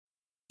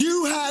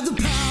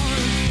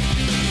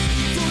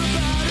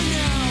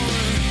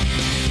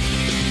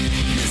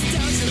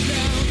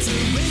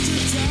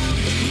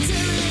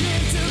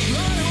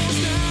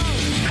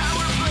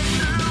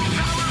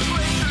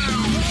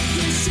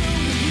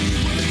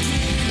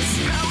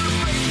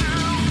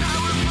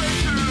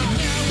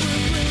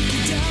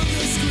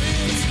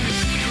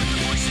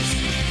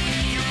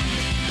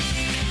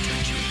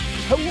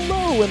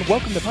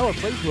Welcome to Power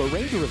Playthrough, a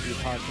Ranger Review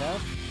podcast.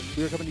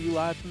 We are coming to you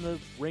live from the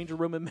Ranger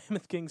Room at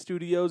Mammoth King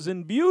Studios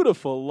in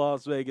beautiful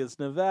Las Vegas,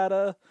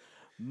 Nevada.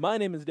 My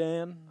name is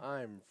Dan.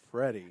 I'm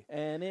Freddy.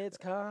 And it's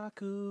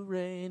Kaku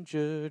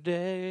Ranger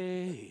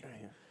Day.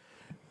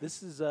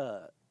 This is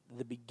the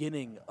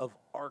beginning of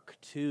Arc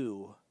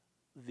 2,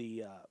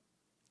 the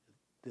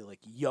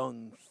like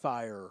young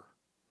fire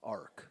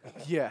arc.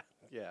 Yeah.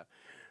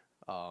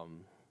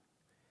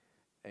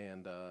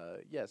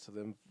 So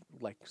them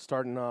like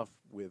starting off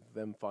with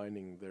them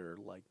finding their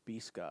like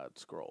Beast God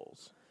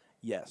scrolls.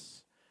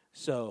 Yes.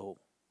 So,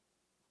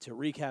 to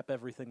recap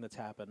everything that's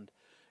happened,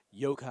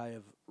 yokai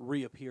have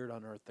reappeared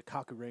on Earth. The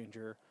Kaku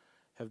Ranger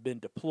have been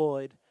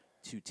deployed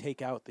to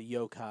take out the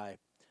yokai,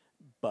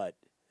 but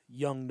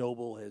young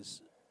Noble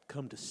has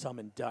come to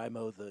summon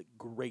Daimo, the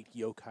great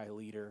yokai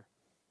leader,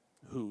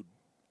 who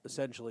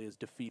essentially has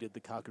defeated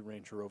the Kaku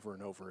Ranger over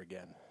and over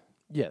again.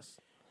 Yes.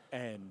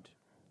 And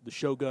the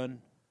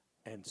Shogun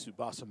and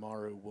Tsubasa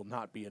Maru will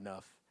not be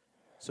enough,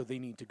 so they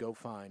need to go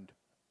find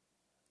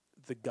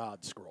the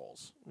God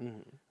Scrolls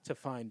to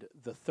find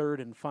the third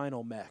and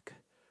final mech,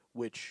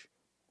 which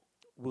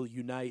will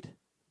unite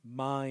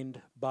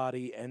mind,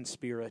 body, and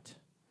spirit,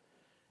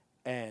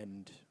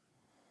 and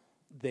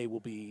they will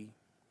be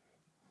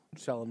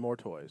Selling more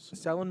toys.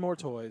 selling more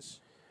toys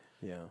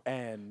Yeah.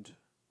 and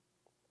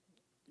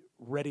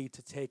ready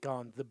to take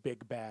on the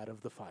big bad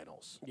of the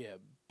finals. Yeah.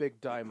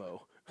 Big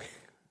Daimo.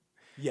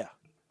 Yeah.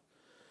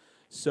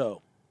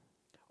 So,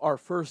 our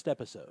first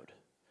episode,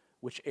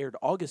 which aired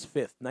August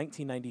 5th,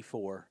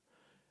 1994,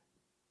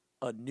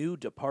 A New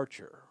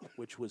Departure,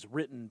 which was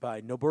written by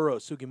Noboru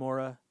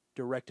Sugimura,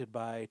 directed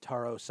by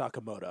Taro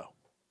Sakamoto.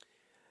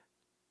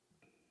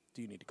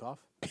 Do you need to cough?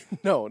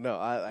 No.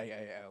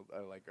 I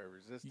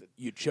resisted.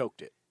 You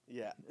choked it.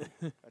 Yeah.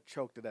 I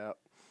choked it out.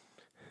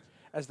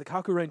 As the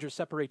Kaku Rangers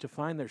separate to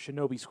find their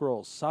shinobi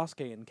scrolls,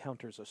 Sasuke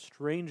encounters a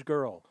strange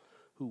girl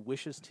who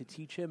wishes to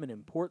teach him an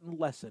important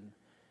lesson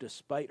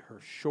despite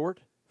her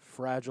short,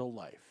 fragile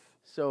life.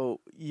 So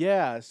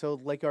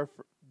like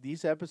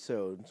these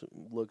episodes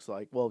looks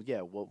like, what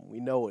we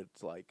know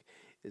it's like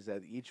is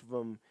that each of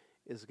them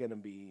is going to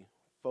be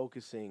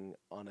focusing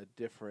on a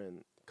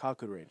different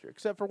Kaku Ranger,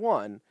 except for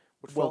one,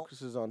 which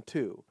focuses on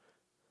two.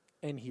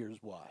 And here's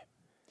why.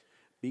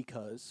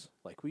 Because,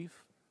 like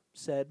we've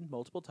said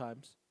multiple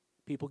times,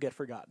 people get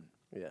forgotten.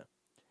 Yeah.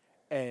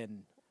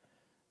 And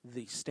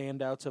the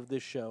standouts of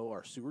this show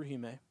are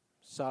Tsuruhime,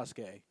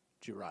 Sasuke,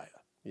 Jiraiya.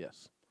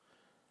 Yes.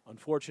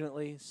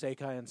 Unfortunately,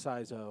 Seikai and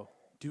Saizo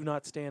do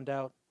not stand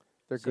out,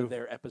 so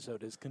their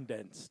episode is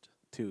condensed.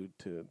 to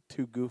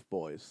two goof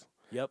boys.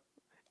 Yep.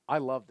 I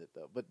loved it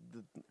though. But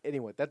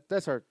anyway,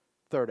 that's our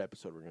third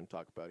episode we're going to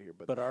talk about here.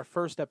 But our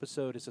first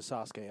episode is a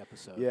Sasuke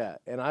episode. yeah,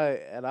 and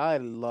I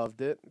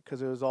loved it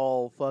because it was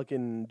all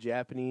fucking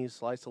Japanese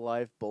slice of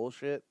life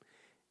bullshit.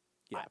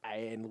 Yeah,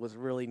 and was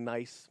really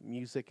nice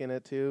music in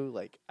it too.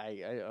 Like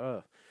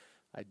I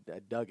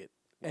dug it.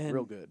 And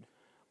real good.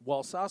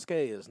 While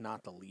Sasuke is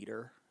not the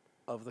leader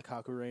of the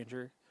Kaku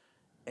Ranger,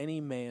 any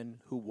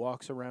man who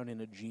walks around in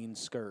a jean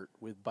skirt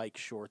with bike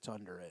shorts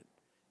under it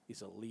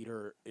is a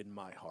leader in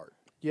my heart.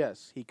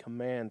 Yes, he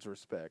commands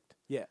respect.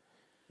 Yeah.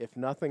 If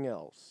nothing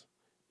else,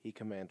 he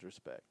commands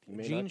respect.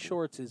 Jean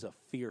shorts is a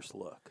fierce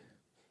look.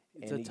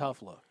 It's a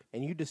tough look.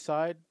 And you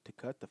decide to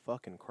cut the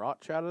fucking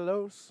crotch out of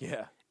those?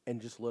 Yeah.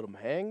 And just let them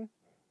hang?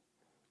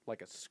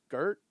 Like a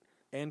skirt?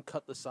 And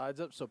cut the sides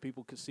up so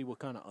people can see what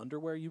kind of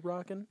underwear you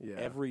rocking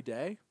every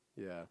day.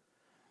 Yeah.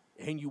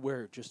 And you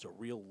wear just a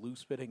real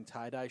loose-fitting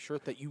tie-dye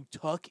shirt that you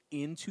tuck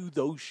into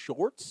those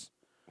shorts?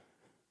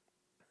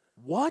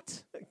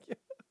 What?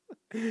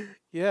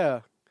 Yeah.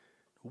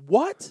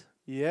 What?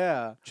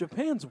 Yeah.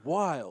 Japan's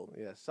wild.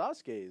 Yeah,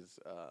 Sasuke's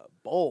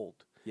bold.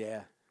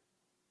 Yeah.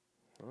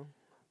 Well,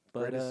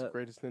 But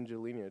greatest ninja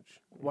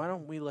lineage. why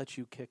don't we let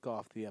you kick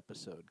off the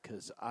episode?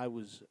 Because I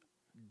was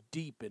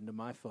deep into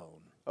my phone.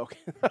 Okay.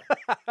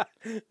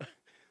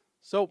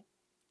 So,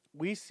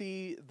 we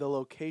see the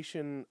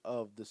location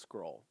of the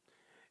scroll.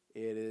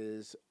 It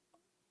is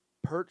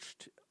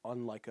perched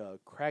on like a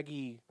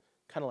craggy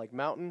kind of like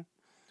mountain.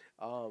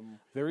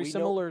 Very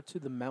similar to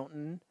the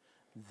mountain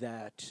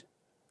that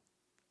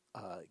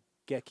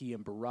Geki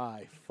and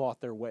Barai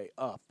fought their way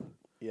up.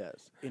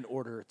 Yes. In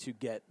order to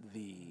get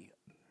the...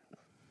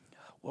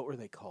 What were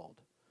they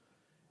called?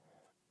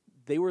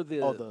 They were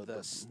the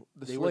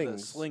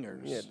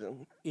slingers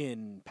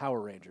in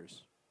Power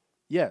Rangers.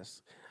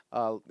 Yes.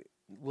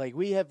 Like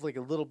we have like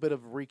a little bit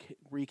of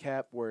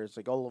recap where it's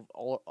like all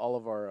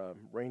of our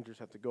rangers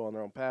have to go on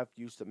their own path,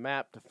 use the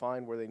map to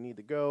find where they need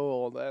to go,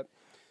 all that.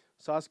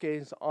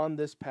 Sasuke's on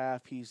this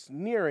path. He's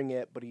nearing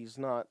it, but he's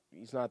not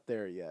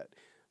there yet.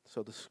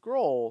 So the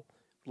scroll,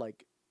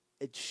 like,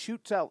 it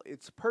shoots out.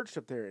 It's perched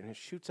up there, and it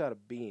shoots out a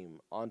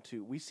beam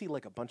onto. We see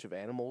like a bunch of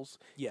animals,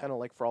 kind of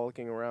like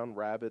frolicking around,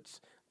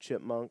 rabbits,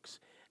 chipmunks,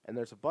 and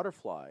there's a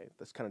butterfly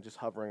that's kind of just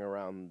hovering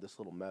around this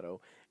little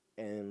meadow,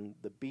 and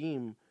the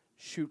beam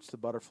shoots the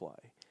butterfly,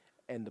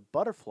 and the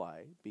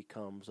butterfly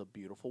becomes a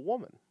beautiful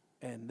woman.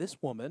 And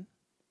this woman,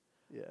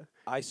 Yeah,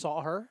 I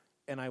saw her,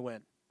 and I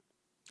went,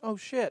 Oh,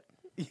 shit.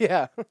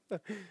 Yeah,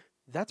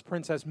 That's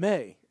Princess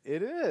May.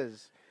 it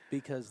is.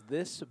 Because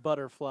this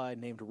butterfly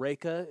named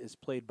Reika is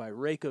played by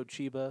Reiko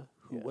Chiba,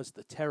 who Yeah. was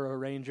the Terra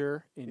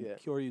Ranger in Yeah.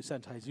 Kyoryu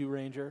Sentai Zoo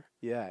Ranger.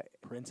 Yeah,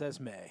 Princess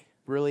May.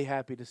 really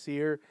happy to see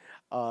her.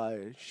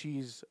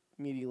 She's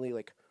immediately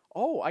like,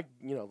 "Oh, I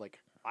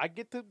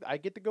get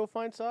to go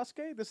find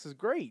Sasuke. This is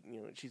great."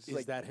 She's Is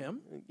like, that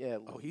him? Yeah.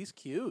 Oh, he's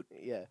cute.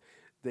 Yeah.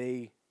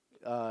 They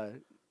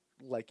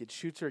it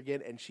shoots her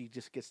again, and she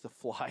just gets to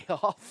fly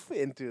off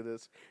into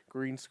this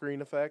green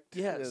screen effect.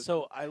 Yeah,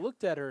 so I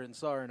looked at her and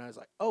saw her, and I was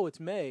like, "Oh, it's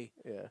May."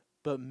 Yeah.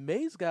 But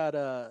May's got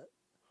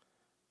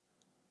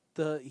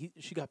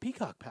she got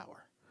peacock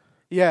power.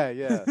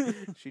 Yeah.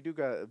 She do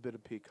got a bit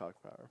of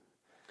peacock power.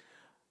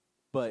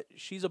 But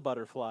she's a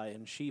butterfly,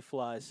 and she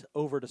flies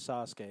over to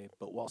Sasuke.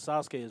 But while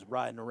Sasuke is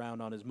riding around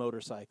on his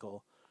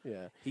motorcycle,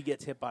 Yeah. he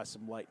gets hit by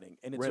some lightning,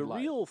 and it's Red a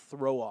light. real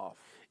throw-off.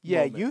 Yeah,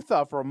 moment. you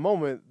thought for a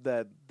moment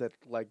that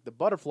like the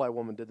butterfly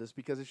woman did this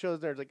because it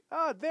shows there. It's like,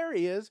 there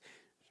he is.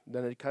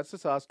 Then it cuts to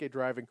Sasuke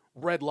driving,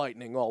 red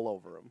lightning all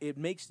over him. It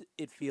makes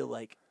it feel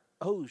like,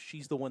 oh,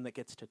 she's the one that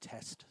gets to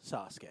test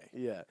Sasuke.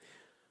 Yeah,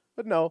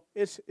 but no,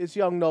 it's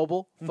young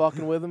Noble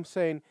fucking with him,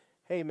 saying,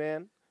 "Hey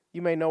man,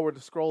 you may know where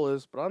the scroll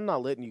is, but I'm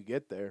not letting you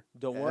get there.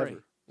 Don't ever." worry,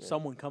 Yeah.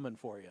 someone coming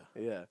for you.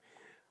 Yeah,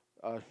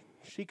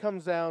 she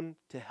comes down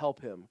to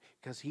help him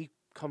because he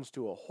comes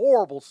to a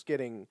horrible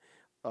skidding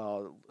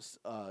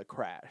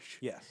crash.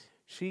 Yes.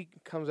 She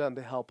comes down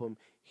to help him.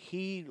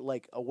 He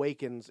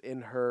awakens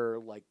in her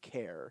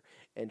care,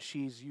 and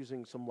she's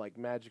using some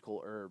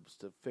magical herbs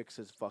to fix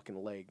his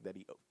fucking leg that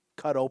he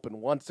cut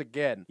open once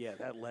again. Yeah,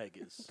 that leg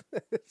is.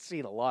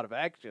 Seen a lot of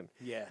action.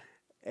 Yeah.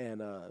 And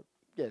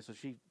so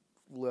she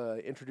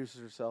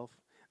introduces herself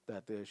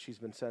that she's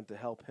been sent to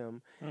help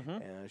him,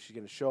 and she's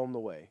going to show him the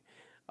way.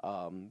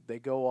 They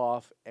go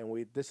off,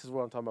 and this is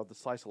what I'm talking about, the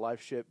slice of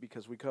life shit,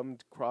 because we come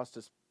across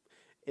this.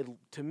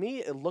 To me,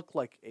 it looked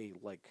like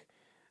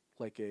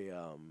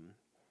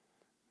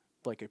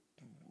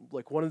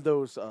one of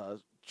those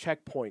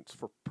checkpoints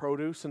for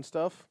produce and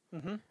stuff,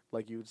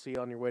 like you would see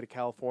on your way to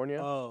California.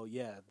 Oh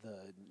yeah,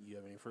 you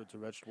have any fruits or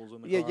vegetables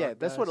in the Yeah, car? yeah,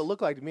 that's what it guys?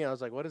 looked like to me. I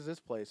was like, "What is this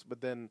place?"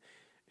 But then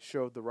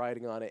showed the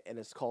writing on it, and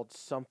it's called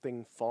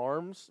something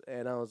Farms,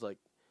 and I was like,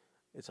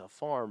 "It's a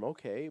farm,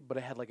 okay," but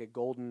it had a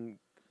golden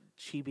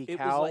chibi It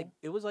cow.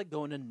 was like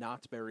going to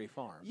Knott's Berry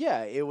Farm.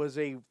 Yeah, it was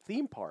a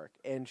theme park,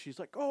 and she's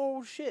like,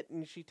 "Oh shit!"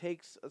 And she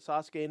takes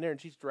Sasuke in there,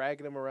 and she's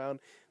dragging him around.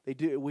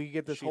 We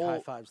get this She whole high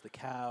fives the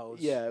cows.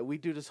 Yeah, we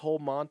do this whole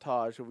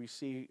montage where we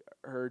see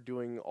her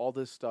doing all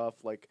this stuff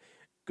like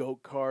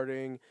goat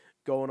karting,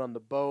 going on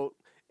the boat,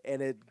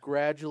 and it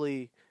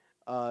gradually.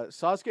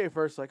 Sasuke at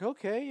first like,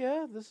 okay,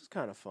 yeah, this is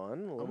kind of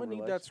fun. I'm gonna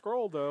need that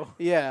scroll though.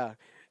 Yeah,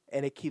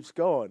 and it keeps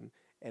going,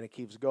 and it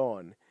keeps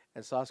going,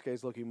 and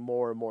Sasuke's looking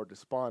more and more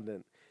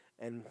despondent,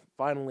 and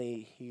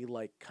finally he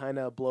kind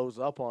of blows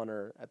up on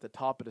her at the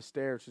top of the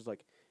stairs. She's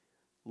like,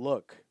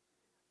 "Look,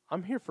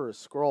 I'm here for a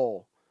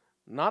scroll,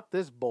 not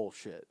this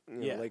bullshit.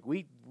 Yeah.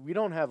 We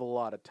don't have a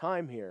lot of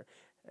time here,"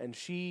 and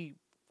she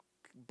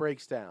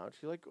breaks down.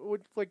 She's like,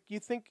 "What? You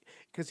think?"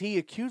 Because he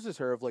accuses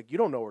her of you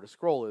don't know where the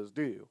scroll is,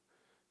 do you?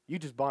 You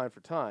just buying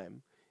for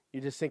time.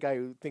 You just think I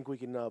think we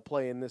can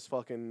play in this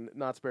fucking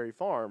Knott's Berry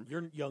Farm.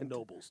 You're young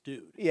nobles,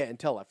 dude. Yeah,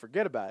 until I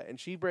forget about it. And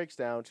she breaks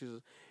down. She's,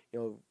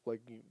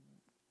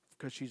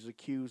 because she's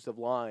accused of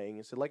lying.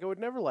 And said, I would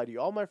never lie to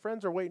you. All my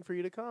friends are waiting for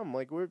you to come.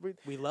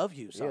 We love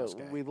you, Sasuke.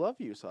 Yeah, we love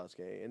you,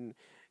 Sasuke.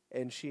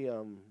 And she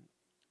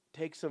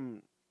takes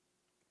some.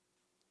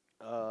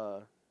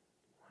 How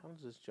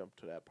does this jump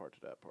to that part?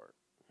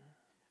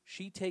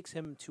 She takes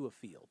him to a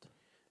field,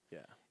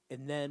 Yeah.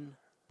 and then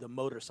the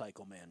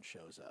motorcycle man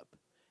shows up,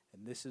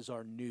 and this is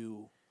our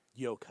new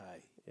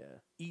yokai, Yeah.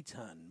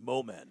 Itan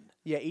Momen.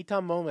 Yeah,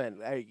 Itan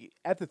Moment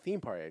at the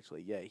theme park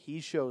actually. Yeah,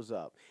 he shows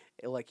up.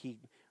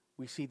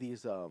 We see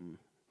these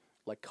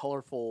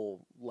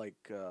colorful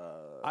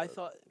I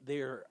thought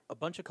they're a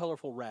bunch of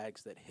colorful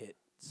rags that hit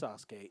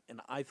Sasuke,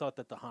 and I thought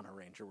that the Hana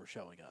Ranger were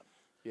showing up.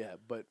 yeah,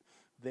 but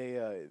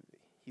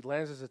he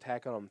lands his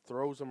attack on him,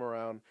 throws him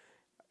around,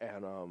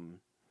 and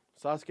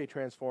Sasuke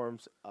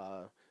transforms.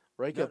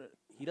 Reika. No,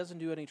 he doesn't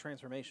do any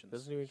transformations.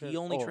 Doesn't do any He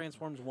only oh,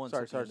 transforms once.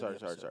 Sorry. at the end of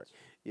the episodes.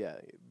 Yeah,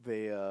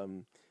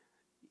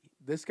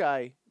 this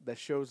guy that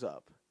shows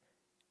up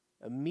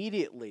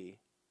immediately,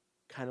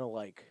 kind of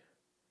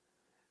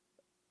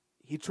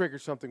he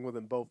triggers something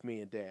within both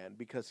me and Dan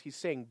because he's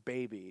saying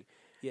 "baby."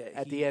 Yeah,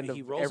 At the end of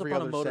he rolls every up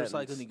on a other motorcycle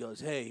sentence. and he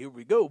goes, "Hey, here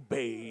we go,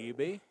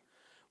 baby."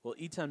 Well,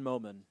 Itan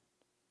Momen,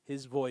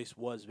 his voice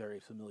was very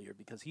familiar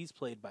because he's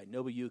played by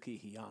Nobuyuki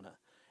Hiyana,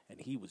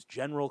 and he was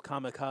General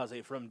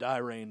Kamikaze from Die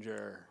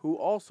Ranger Who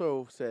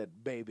also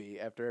said "baby"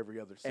 after every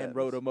other sentence. and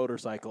rode a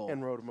motorcycle.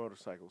 and rode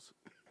motorcycles.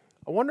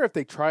 I wonder if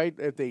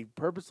they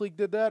purposely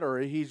did that, or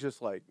he's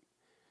just like,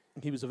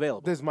 he was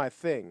available. "This is my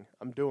thing.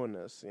 I'm doing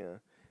this." Yeah.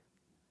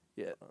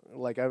 Yeah,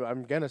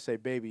 I'm gonna say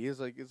 "baby." It's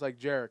like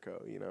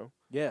Jericho,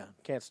 yeah.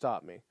 Can't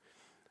stop me.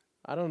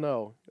 I don't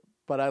know,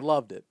 but I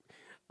loved it.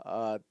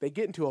 They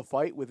get into a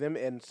fight with him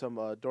and some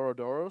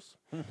Dorodoros.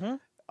 Mm-hmm.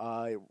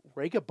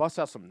 Reika busts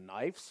out some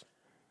knives,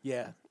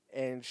 Yeah.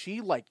 and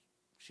she's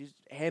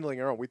handling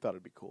her own. We thought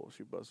it'd be cool if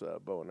she busts out a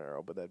bow and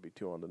arrow, but that'd be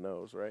too on the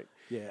nose, right?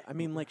 Yeah. I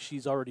mean, like,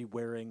 she's already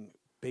wearing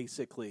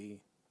basically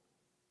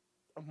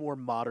a more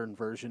modern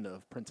version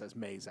of Princess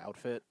May's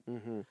outfit.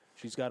 Mm-hmm.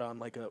 She's got on,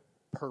 like, a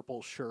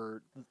purple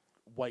shirt,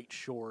 white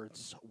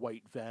shorts,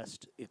 white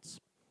vest. It's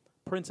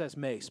Princess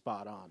May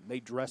spot on. They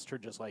dressed her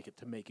just like it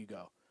to make you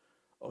go,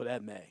 oh,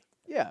 that May.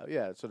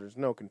 Yeah. So there's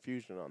no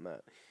confusion on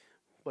that.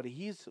 But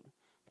he's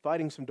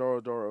fighting some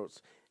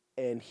Dorodoros,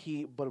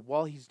 but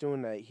while he's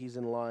doing that, he's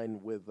in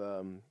line with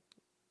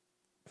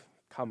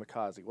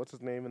Kamikaze. What's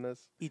his name in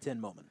this? Iten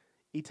Momen.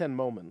 Iten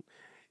Momen.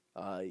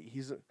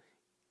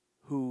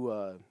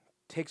 Who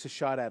takes a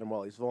shot at him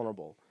while he's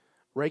vulnerable.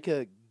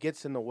 Reika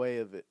gets in the way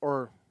of it,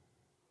 or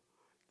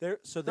They're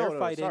No,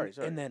 fighting, sorry.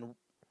 and then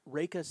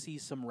Reika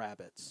sees some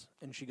rabbits,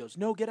 and she goes,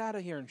 "No, get out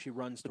of here!" And she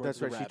runs towards that's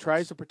the right. rabbits. She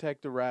tries to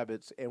protect the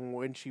rabbits, and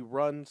when she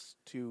runs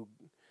to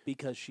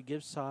because she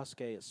gives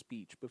Sasuke a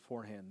speech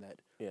beforehand that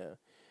yeah.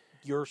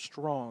 you're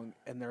strong,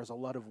 and there's a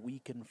lot of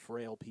weak and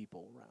frail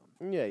people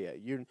around. Yeah.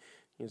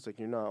 It's like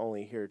you're not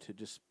only here to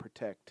just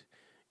protect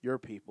your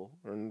people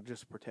or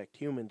just protect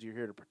humans. You're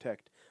here to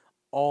protect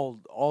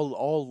all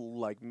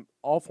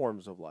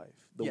forms of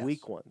life, the Yes.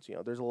 weak ones.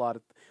 There's a lot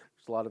of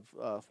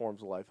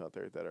forms of life out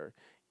there that are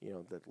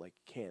that like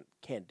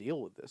can't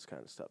deal with this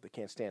kind of stuff. They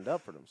can't stand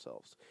up for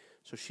themselves.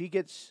 So she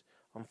takes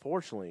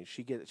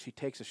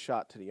a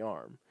shot to the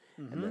arm,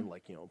 and then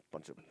a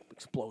bunch of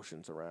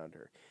explosions around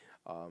her.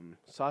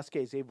 Sasuke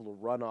is able to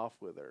run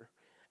off with her,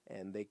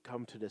 and they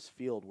come to this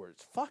field where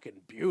it's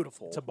fucking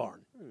beautiful. It's a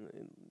barn.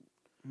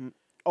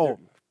 Oh,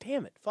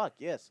 damn it. Fuck,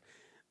 yes.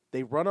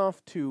 They run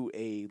off to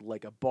a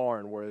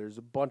barn where there's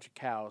a bunch of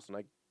cows,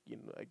 and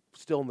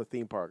still in the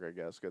theme park, I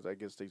guess, because I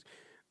guess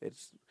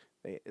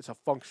it's a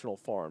functional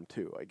farm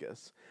too, I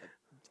guess.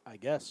 I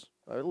guess.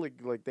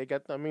 They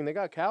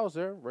got cows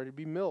there ready to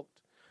be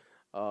milked.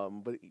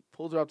 But he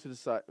pulls her up to the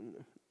side,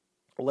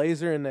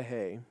 lays her in the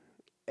hay,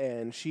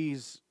 and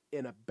she's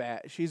in a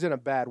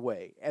bad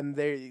way. And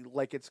they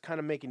it's kind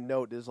of making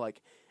note is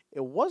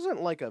it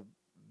wasn't like a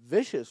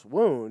vicious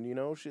wound,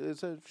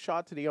 it's a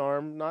shot to the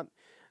arm, not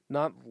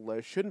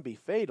shouldn't be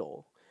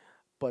fatal,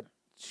 but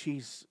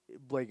she's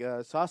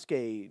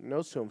Sasuke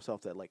knows to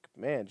himself that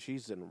man,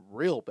 she's in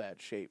real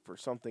bad shape for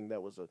something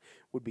that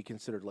would be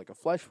considered like a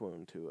flesh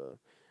wound to a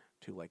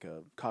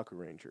Kaku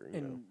Ranger,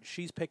 And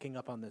she's picking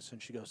up on this, and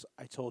she goes,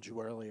 "I told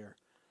you earlier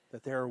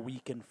that there are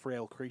weak and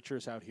frail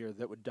creatures out here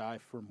that would die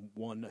from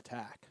one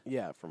attack.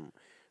 Yeah,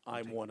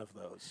 I'm one of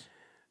those."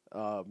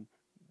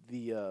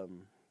 The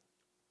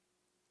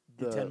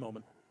Iten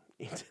Momen.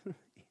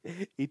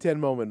 Iten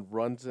Momen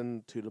runs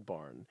into the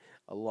barn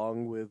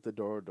along with the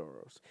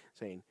Dorodoros,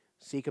 saying,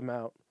 "Seek them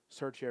out,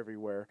 search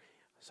everywhere."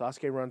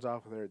 Sasuke runs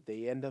off with her.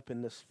 They end up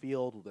in this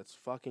field that's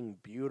fucking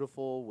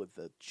beautiful with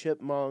the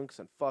chipmunks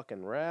and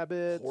fucking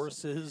rabbits.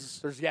 Horses.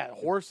 There's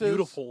horses.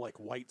 Beautiful,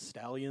 white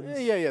stallions.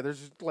 Yeah.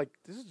 There's just,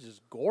 this is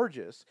just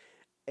gorgeous.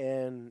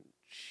 And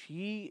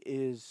she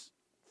is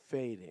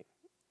fading.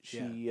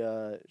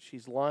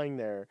 She's lying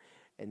there,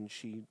 and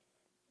she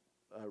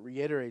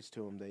reiterates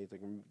to him that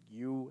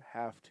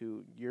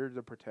you're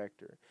the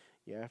protector.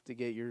 You have to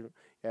get your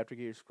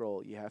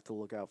scroll. You have to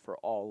look out for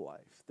all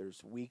life.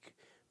 There's weak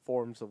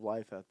forms of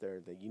life out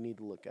there that you need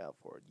to look out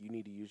for. You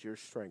need to use your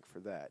strength for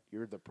that.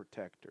 You're the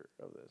protector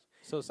of this.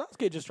 So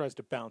Sasuke just tries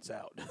to bounce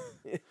out.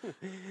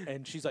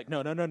 And she's like,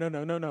 no, don't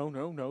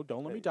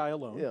let me die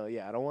alone.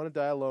 Yeah, I don't want to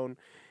die alone.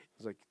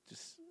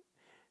 It's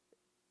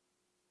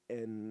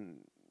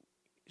and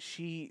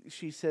she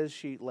says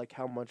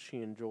how much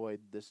she enjoyed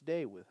this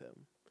day with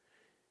him.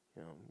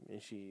 And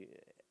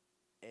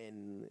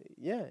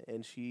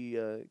she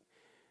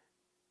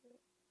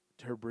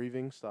her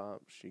breathing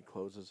stops, she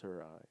closes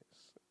her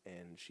eyes,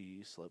 and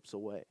she slips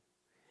away.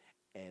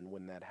 And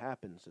when that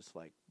happens, it's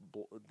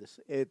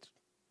it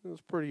was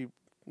pretty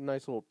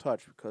nice little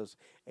touch, because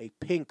a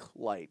pink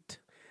light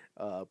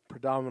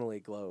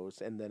predominantly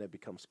glows, and then it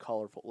becomes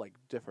colorful,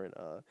 different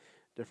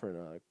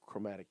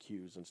chromatic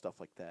hues and stuff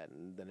like that,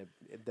 and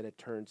then it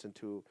turns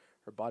into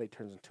her body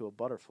turns into a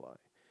butterfly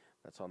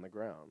that's on the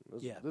ground.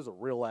 This is a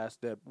real ass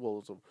dead.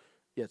 Well,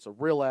 it's a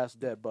real ass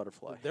dead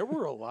butterfly. There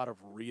were a lot of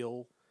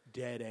real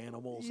dead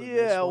animals in Yeah,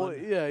 this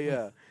one.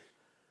 yeah.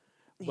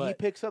 He But-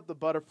 picks up the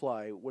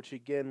butterfly, which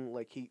again,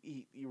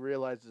 he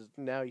realizes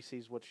now he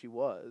sees what she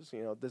was.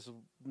 This is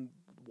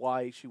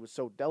why she was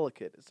so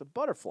delicate. It's a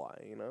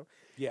butterfly,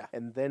 Yeah.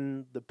 And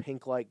then the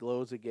pink light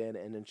glows again,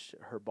 and then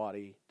her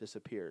body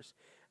disappears.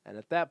 And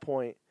at that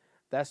point,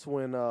 that's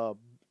when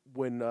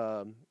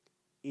Iten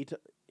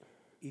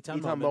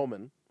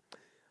Momen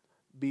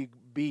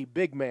be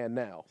big man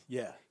now.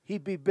 Yeah.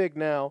 He'd be big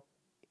now,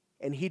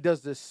 and he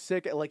does this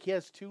sick. He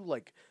has two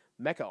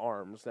mecha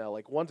arms now.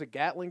 One's a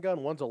Gatling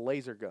gun, one's a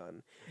laser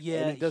gun.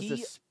 Yeah, and he does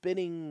this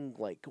spinning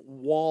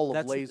wall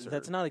of laser.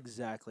 That's not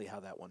exactly how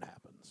that one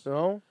happens.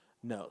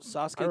 No,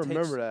 Sasuke I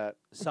remember that.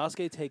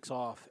 Sasuke takes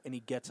off, and he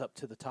gets up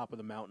to the top of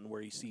the mountain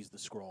where he sees the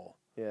scroll.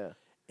 Yeah,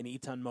 And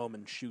Iten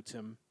Momen shoots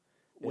him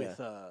with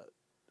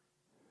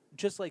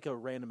just like a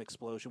random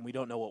explosion. We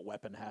don't know what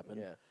weapon happened.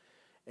 Yeah.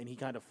 And he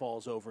kind of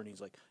falls over and he's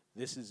like,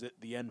 this is it,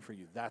 the end for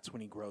you. That's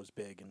when he grows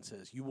big and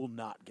says, you will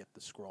not get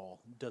the scroll.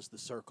 Does the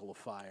circle of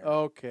fire.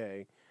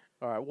 Okay.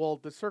 All right. Well,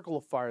 the circle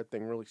of fire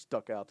thing really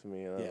stuck out to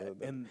me. Yeah.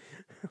 And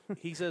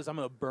he says, I'm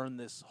going to burn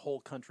this whole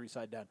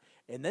countryside down.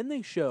 And then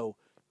they show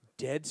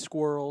dead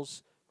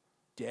squirrels,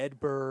 dead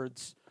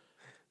birds,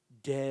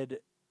 dead.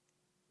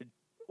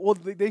 Well,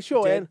 they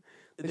show dead,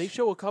 they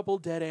show a couple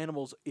dead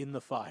animals in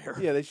the fire.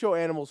 Yeah, they show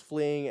animals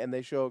fleeing, and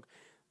they show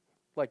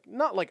like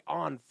not like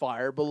on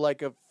fire, but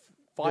like a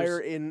fire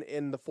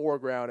in the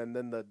foreground, and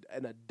then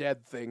a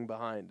dead thing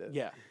behind it.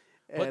 Yeah,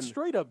 and but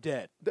straight up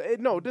dead.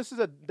 No, that's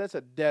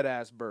a dead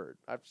ass bird.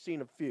 I've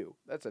seen a few.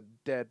 That's a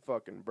dead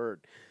fucking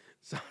bird.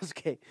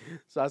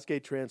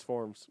 Sasuke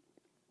transforms.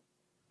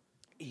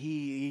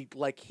 He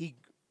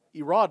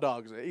raw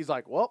dogs it. He's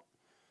like, well,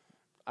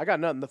 I got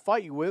nothing to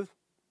fight you with,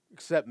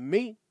 except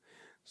me.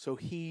 So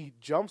he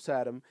jumps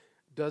at him,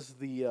 does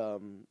the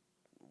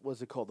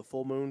what's it called, the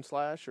full moon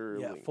slash or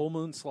full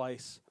moon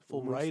slice,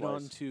 Full moon right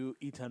slice. onto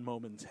Itan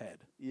Momon's head.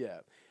 Yeah,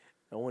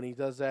 and when he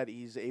does that,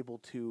 he's able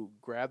to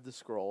grab the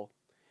scroll,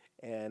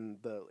 and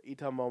the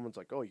Itan Momon's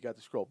like, oh, you got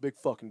the scroll, big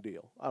fucking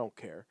deal. I don't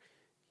care.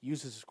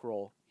 Uses the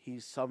scroll. He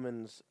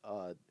summons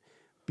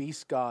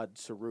Beast God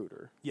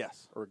Saruder.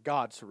 Yes, or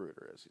God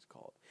Saruder as he's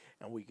called,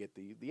 and we get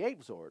the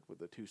Ape Zord with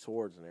the two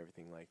swords and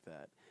everything like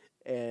that,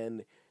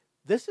 and.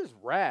 This is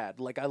rad.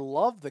 Like, I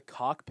love the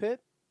cockpit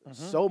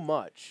so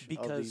much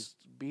because of these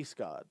beast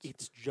gods.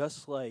 It's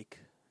just like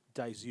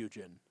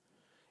Daizujin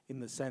in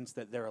the sense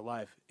that they're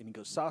alive. And he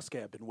goes,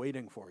 Sasuke, I've been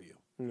waiting for you.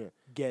 Yeah.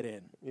 Get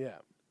in. Yeah.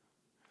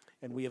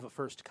 And we have a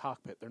first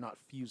cockpit. They're not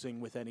fusing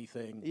with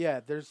anything.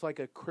 Yeah, there's like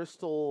a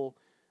crystal,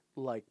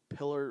 like,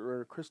 pillar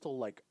or a crystal,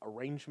 like,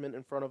 arrangement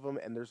in front of him,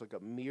 and there's like a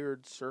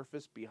mirrored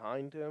surface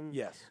behind him.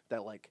 Yes.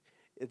 That, like,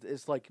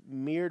 it's like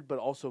mirrored, but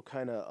also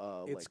kind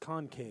of it's like,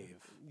 concave.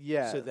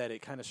 Yeah. So that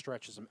it kind of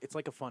stretches him. It's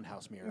like a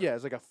funhouse mirror. Yeah,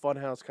 it's like a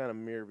funhouse kind of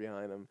mirror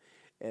behind him,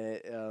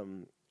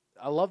 and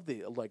I love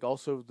the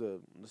also the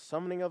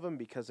summoning of him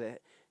because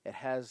it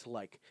has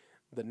like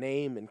the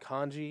name in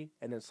kanji,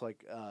 and it's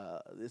like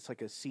a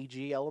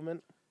CG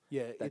element.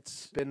 Yeah, that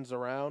spins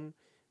around,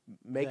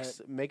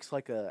 makes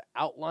like a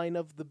outline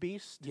of the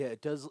beast. Yeah,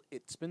 it does.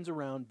 It spins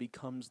around,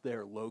 becomes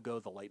their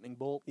logo, the lightning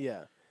bolt.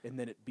 Yeah. And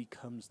then it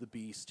becomes the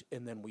beast,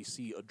 and then we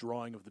see a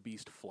drawing of the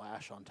beast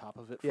flash on top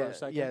of it for Yeah, a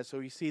second. yeah. So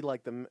we see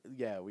like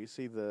we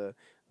see the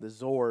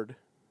Zord.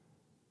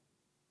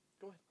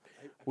 Go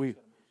ahead.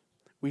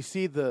 We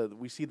see the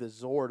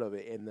Zord of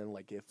it, and then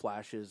like it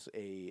flashes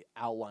a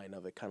outline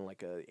of it, kind of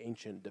like a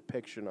ancient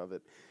depiction of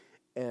it.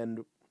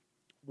 And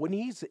when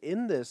he's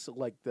in this,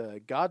 like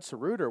the God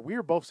Saruder, we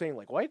were both saying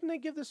like, why didn't they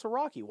give this to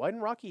Rocky? Why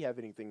didn't Rocky have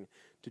anything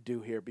to do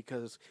here?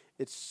 Because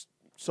it's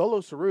solo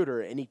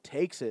Saruder, and he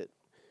takes it.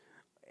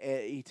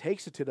 He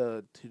takes it to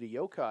the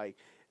yokai,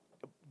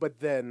 but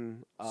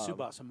then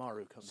Tsubasa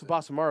Maru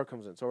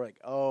comes in. So we're like,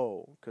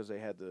 oh, because they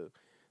had to.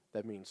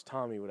 That means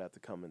Tommy would have to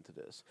come into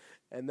this,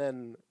 and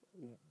then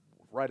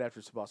right after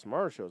Tsubasa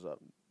Maru shows up,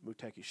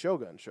 Muteki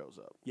Shogun shows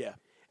up. Yeah,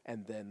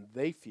 and then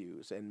they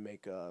fuse and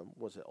make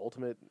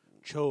Ultimate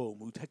Cho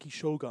Muteki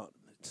Shogun.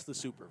 It's the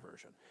super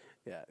version.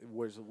 Yeah,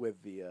 was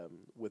with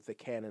the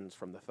cannons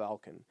from the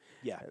Falcon.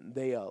 Yeah, and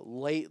they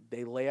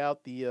lay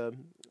out the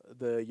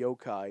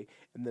yokai,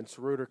 and then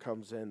Saruder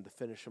comes in to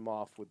finish him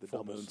off with the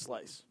full moon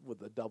slice with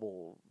the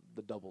double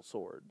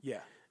sword.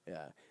 Yeah,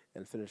 yeah,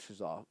 and finishes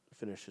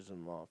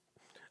him off.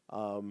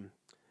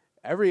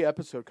 Every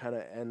episode kind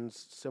of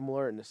ends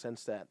similar in the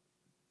sense that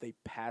they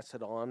pass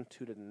it on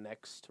to the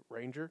next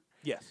ranger.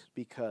 Yes,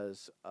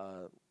 because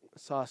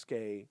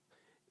Sasuke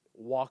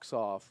walks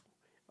off,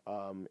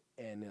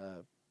 and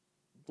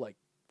like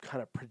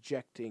kind of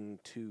projecting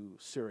to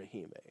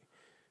Tsuruhime.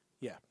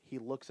 Yeah. He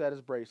looks at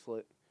his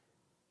bracelet.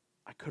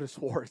 I could have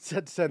swore it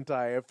said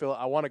Sentai.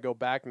 I want to go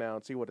back now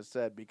and see what it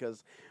said,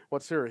 because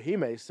what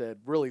Tsuruhime said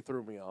really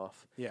threw me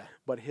off. Yeah.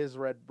 But his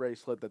red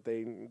bracelet that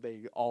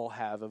they all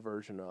have a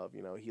version of,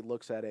 he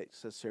looks at it,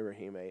 says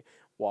Tsuruhime,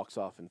 walks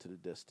off into the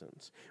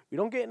distance. We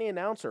don't get any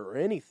announcer or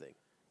anything.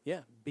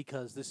 Yeah,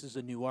 because this is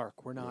a new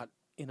arc. We're not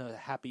in a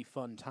happy,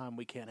 fun time.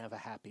 We can't have a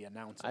happy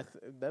announcer.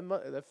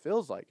 That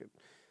feels like it.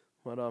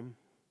 But,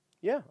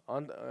 yeah,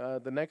 on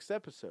the next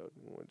episode.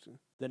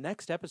 The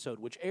next episode,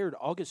 which aired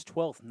August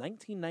 12th,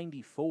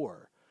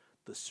 1994,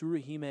 The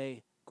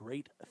Tsuruhime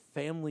Great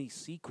Family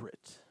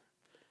Secret.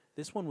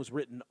 This one was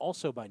written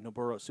also by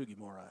Noboru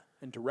Sugimura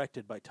and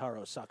directed by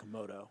Taro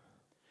Sakamoto.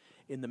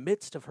 In the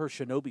midst of her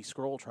shinobi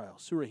scroll trial,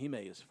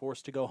 Tsuruhime is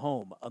forced to go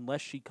home unless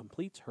she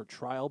completes her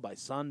trial by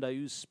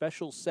Sandayu's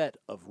special set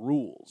of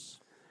rules.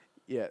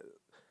 Yeah.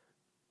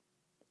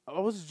 I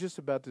was just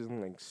about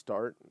to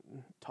start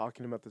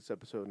talking about this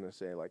episode and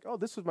say oh,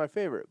 this was my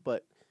favorite,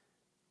 but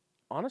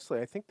honestly,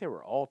 I think they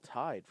were all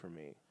tied for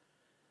me.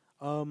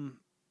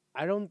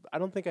 I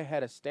don't think I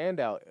had a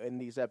standout in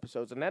these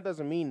episodes, and that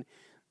doesn't mean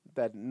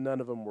that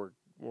none of them were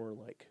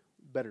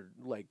better,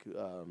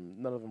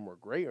 none of them were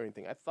great or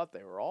anything. I thought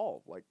they were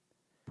all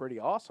pretty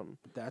awesome.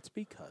 That's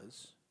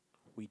because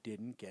we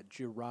didn't get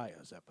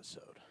Jiraiya's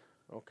episode.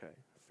 Okay,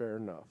 fair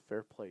enough.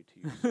 Fair play to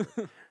you,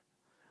 sir.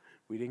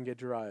 We didn't get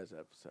Jiraiya's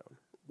episode,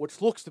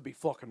 which looks to be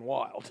fucking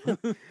wild.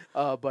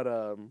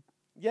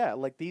 Yeah,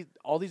 like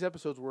all these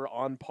episodes were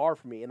on par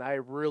for me, and I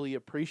really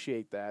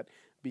appreciate that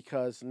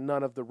because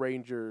none of the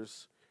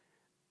Rangers,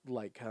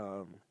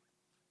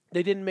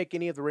 they didn't make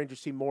any of the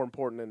Rangers seem more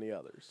important than the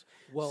others.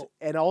 Well,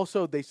 And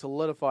also they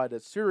solidified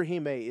that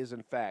Tsuruhime is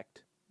in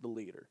fact the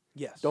leader.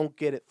 yes. Don't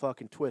get it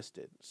fucking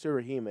twisted.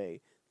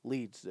 Tsuruhime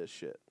leads this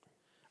shit.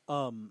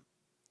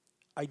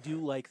 I do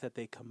like that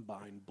they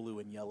combine Blue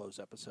and Yellow's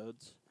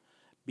episodes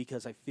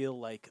because I feel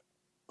like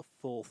a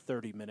full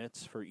 30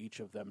 minutes for each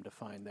of them to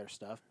find their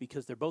stuff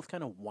because they're both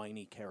kind of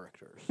whiny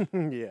characters.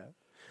 Yeah.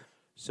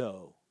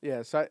 So, Yeah,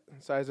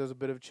 Saizo's a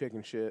bit of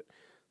chicken shit.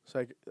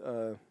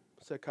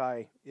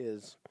 Sakai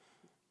is,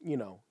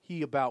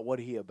 he about what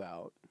he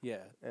about.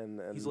 yeah,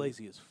 And he's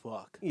lazy as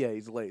fuck. Yeah,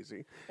 he's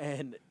lazy.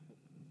 And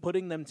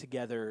putting them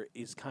together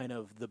is kind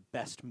of the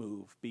best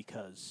move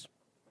because,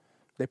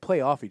 They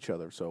play off each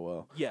other so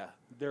well. yeah,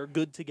 they're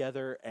good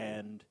together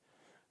and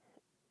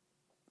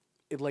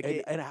And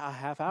a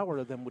half hour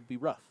of them would be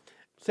rough.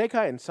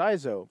 Sakai and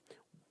Saizo,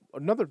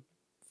 another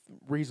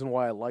reason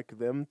why I like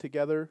them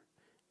together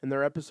in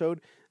their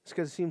episode is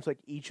because it seems like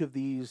each of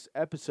these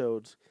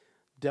episodes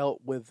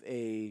dealt with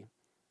a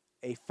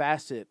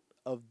facet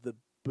of the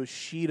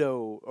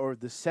Bushido or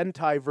the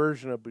Sentai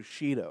version of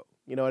Bushido.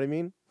 You know what I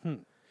mean?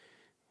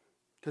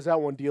 Because that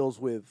one deals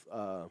with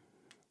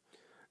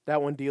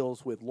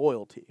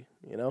loyalty.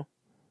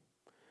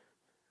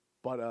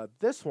 But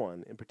this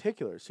one in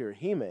particular,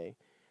 Tsuruhime,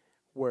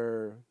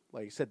 where,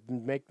 like I said,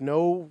 make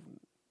no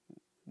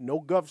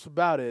guffs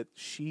about it.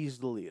 She's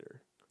the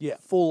leader. Yeah.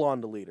 Full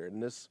on the leader.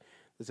 And this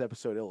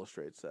episode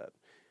illustrates that.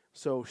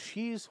 So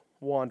she's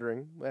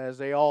wandering, as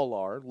they all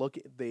are.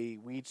 We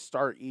each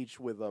start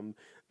with them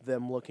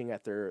looking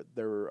at their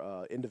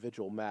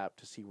individual map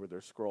to see where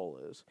their scroll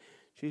is.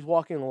 She's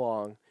walking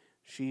along.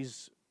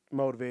 She's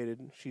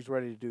motivated. She's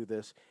ready to do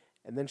this.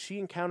 And then she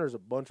encounters a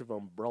bunch of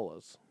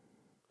umbrellas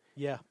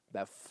Yeah.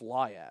 that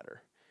fly at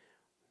her.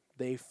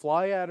 They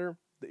fly at her.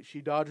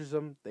 She dodges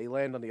them. They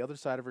land on the other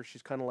side of her.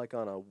 She's kind of like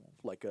on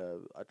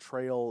a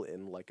trail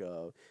in like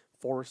a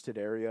forested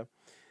area.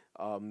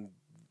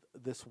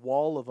 This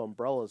wall of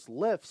umbrellas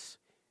lifts,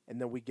 and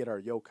then we get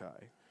our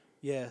yokai.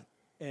 Yeah,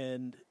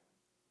 and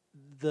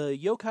the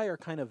yokai are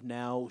kind of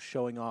now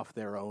showing off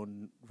their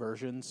own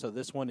version. So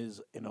this one is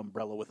an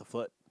umbrella with a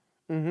foot.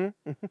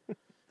 Mm-hmm.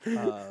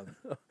 Um,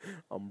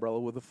 Umbrella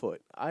with a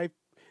foot. I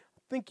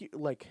think if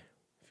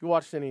you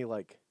watched any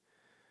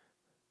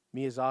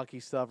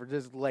Miyazaki stuff or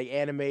just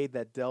anime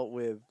that dealt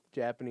with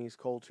Japanese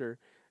culture,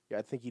 yeah,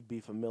 I think you'd be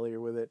familiar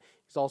with it.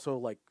 It's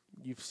also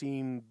you've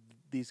seen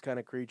these kind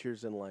of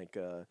creatures in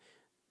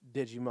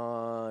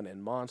Digimon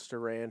and Monster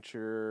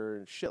Rancher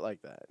and shit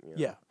like that.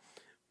 Yeah.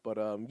 But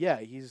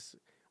he's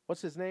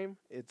what's his name?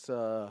 It's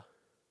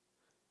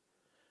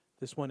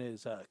This one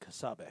is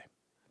Kasabake.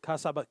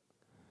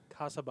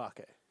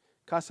 Kasabake.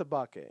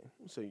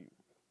 So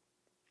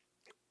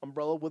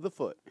umbrella with a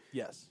foot.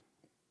 Yes.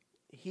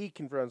 He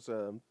confronts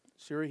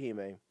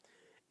Tsuruhime,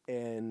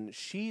 and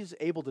she's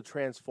able to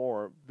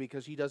transform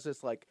because he does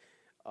this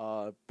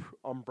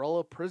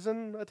umbrella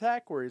prison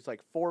attack where he's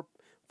four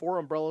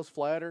umbrellas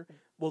fly at her.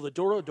 Well, the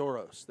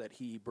Dorodoros that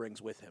he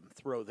brings with him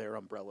throw their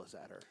umbrellas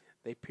at her.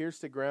 They pierce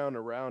the ground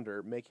around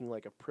her, making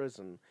a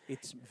prison.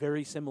 It's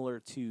very similar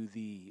to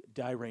the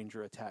Die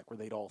Ranger attack where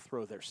they'd all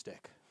throw their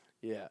stick.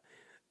 Yeah.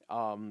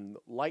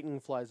 Lightning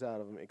flies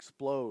out of him,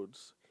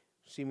 explodes,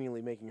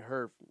 seemingly making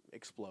her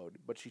explode,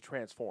 but she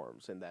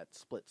transforms in that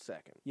split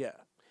second. Yeah.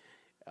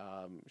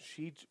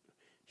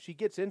 She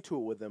gets into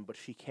it with them, but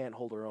she can't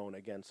hold her own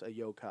against a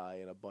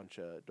yokai and a bunch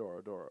of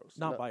Dorodoros.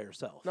 Not by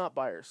herself. Not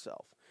by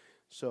herself.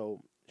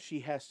 So she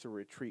has to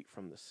retreat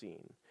from the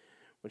scene.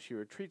 When she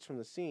retreats from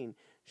the scene,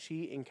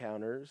 she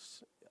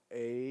encounters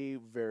a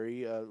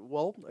very, a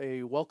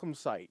welcome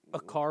sight. A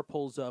car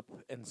pulls up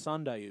and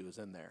Sandayu is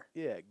in there.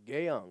 Yeah,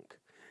 Gayunk.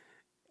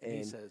 And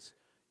he says,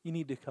 "You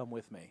need to come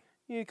with me."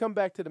 You need to come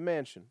back to the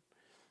mansion.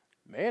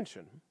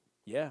 Mansion?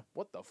 Yeah.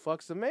 What the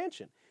fuck's the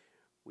mansion?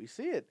 We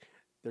see it.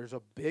 There's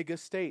a big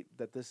estate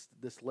that this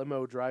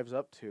limo drives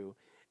up to,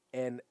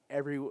 and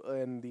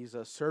these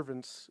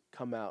servants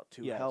come out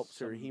to help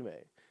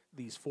Tsuruhime.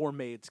 These four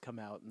maids come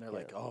out, and they're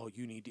like, "Oh,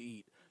 you need to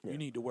eat. Yeah. You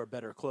need to wear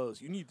better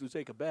clothes. You need to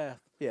take a bath."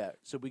 Yeah,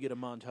 So we get a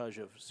montage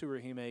of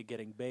Tsuruhime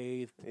getting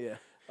bathed, yeah.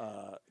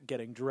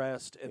 getting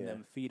dressed, and Yeah.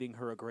 then feeding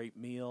her a great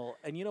meal.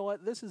 And you know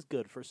what? This is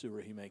good for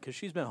Tsuruhime because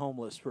she's been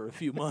homeless for a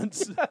few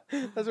months.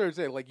 That's what I'm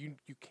saying.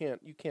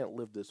 You can't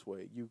live this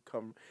way. You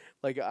come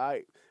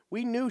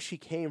we knew she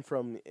came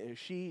from.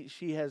 She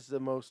has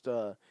the most.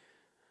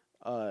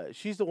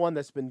 She's the one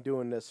that's been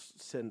doing this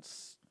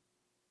since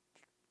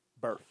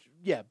Birth.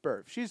 Yeah,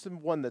 birth. She's the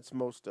one that's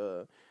most.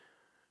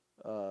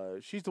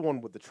 She's the one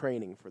with the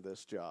training for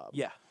this job.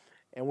 Yeah.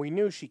 And we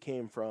knew she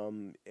came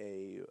from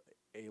a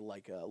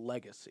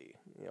legacy.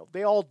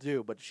 They all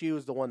do, but she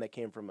was the one that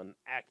came from an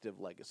active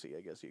legacy,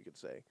 I guess you could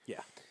say.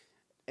 Yeah.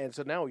 And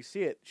so now we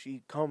see it.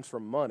 She comes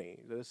from money.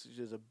 This is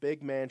just a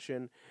big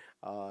mansion.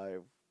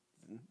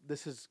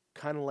 This is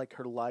kind of like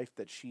her life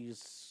that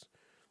she's.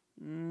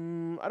 I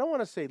don't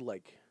want to say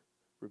like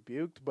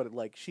rebuked, but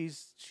like she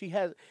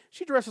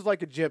dresses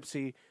like a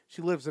gypsy.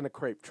 She lives in a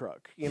crepe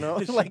truck. You know,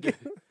 like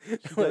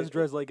She does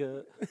dress like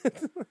a.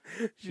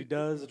 She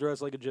does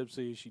dress like a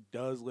gypsy. She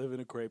does live in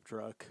a crepe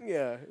truck.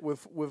 yeah,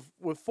 with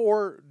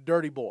 4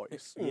 dirty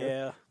boys.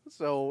 Yeah.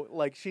 So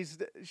like she's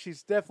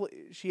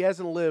definitely she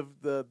hasn't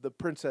lived the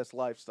princess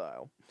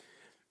lifestyle,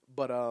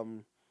 but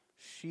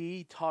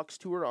she talks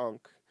to her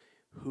uncle,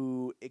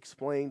 who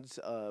explains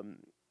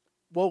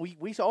well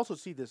we also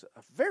see this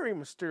a very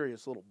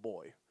mysterious little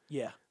boy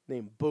Yeah.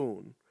 named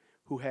Boone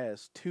who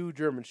has 2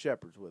 German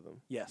shepherds with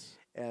him, Yes.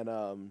 and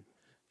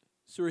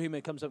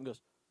Tsuruhime comes up and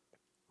goes,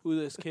 "Who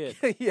this kid?"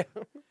 yeah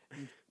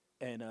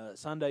And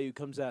Sandayu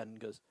comes out and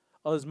goes,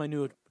 "Oh, this is my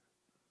new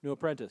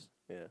apprentice,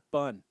 yeah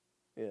Bun."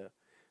 yeah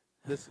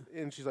this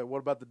and she's like, what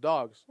about the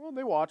dogs? Well,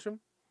 they watch him.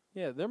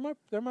 Yeah, they're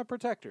my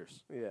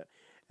protectors. Yeah,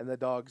 and the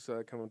dogs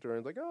come up to her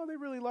and like, oh, they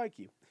really like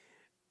you,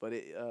 but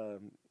it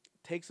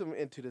takes them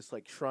into this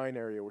like shrine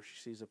area where she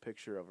sees a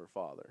picture of her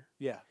father,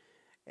 Yeah.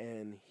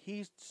 and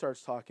he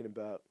starts talking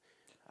about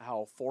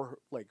how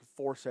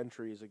 4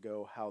 centuries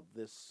ago how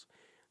this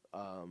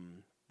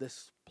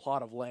this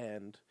plot of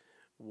land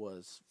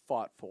was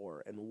fought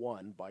for and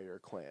won by your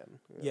clan.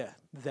 Yeah,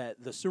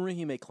 that the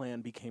Tsuruhime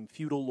clan became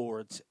feudal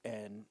lords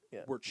and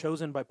Yeah. were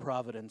chosen by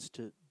Providence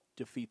to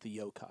defeat the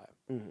yokai.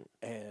 Mhm.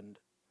 And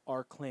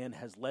our clan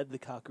has led the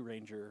Kaku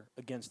Ranger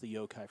against the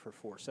yokai for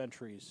 4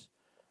 centuries,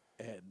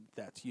 and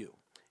that's you.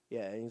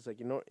 Yeah, and he's like,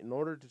 you know, in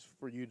order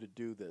for you to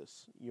do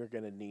this, you're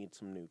gonna need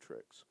some new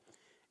tricks.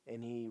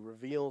 And he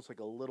reveals like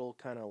a little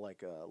kind of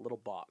like a little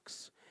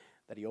box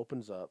that he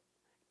opens up,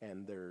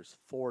 and there's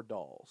 4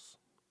 dolls.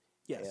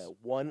 Yes.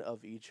 One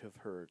of each of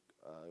her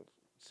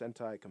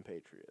Sentai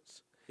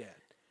compatriots. Yeah.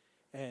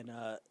 And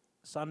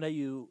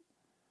Sandayu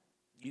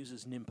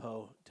uses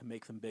Nimpo to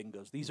make them big and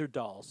goes, "These are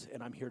dolls,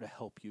 and I'm here to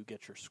help you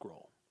get your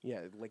scroll."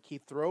 Yeah, like he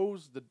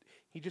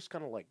just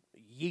kind of like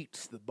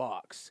yeets the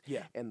box.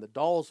 Yeah. And the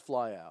dolls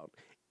fly out,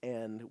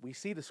 and we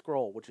see the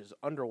scroll, which is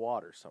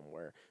underwater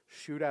somewhere,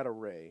 shoot out a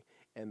ray,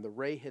 and the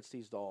ray hits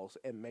these dolls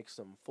and makes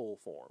them full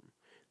form.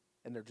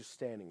 And they're just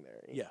standing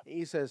there. Yeah.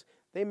 He says,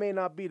 they may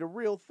not be the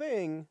real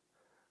thing,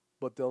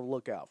 but they'll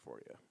look out for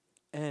you.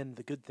 And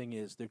the good thing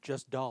is they're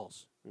just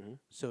dolls. Mhm.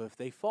 So if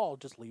they fall,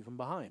 just leave them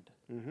behind.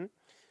 Mm-hmm.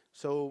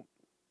 So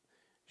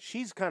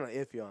she's kind of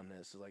iffy on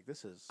this. Like,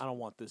 this is, I don't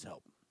want this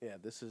help. yeah,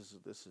 this is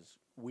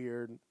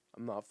weird.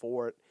 I'm not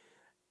for it.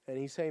 And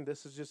he's saying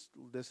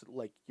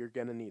like, you're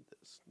going to need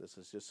this. This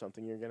is just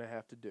something you're going to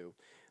have to do.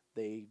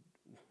 They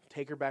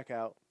take her back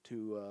out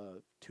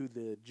to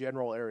the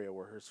general area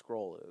where her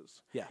scroll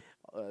is. Yeah.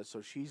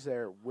 So she's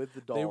there with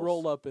the dolls. They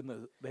roll up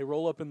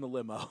in the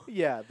limo.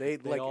 Yeah, they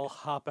They like all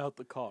hop out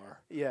the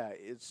car. yeah,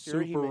 it's Super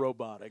Tsuruhime-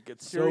 robotic.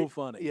 It's so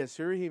funny. Yeah,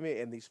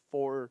 Tsuruhime and these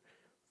 4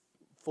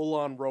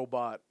 full-on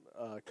robot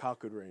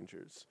Kaku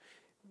Rangers.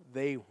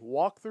 They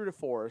walk through the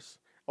forest.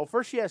 Oh,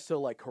 first she has to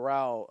like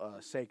corral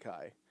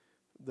Seikai,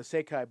 the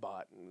Seikai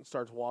bot, and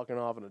starts walking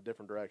off in a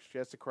different direction. She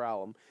has to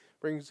corral him.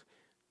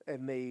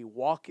 And they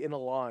walk in a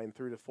line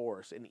through the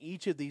forest, and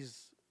each of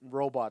these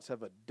robots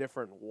have a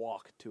different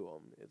walk to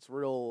them. It's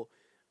real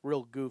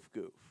goof.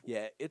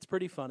 Yeah, it's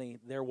pretty funny.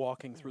 They're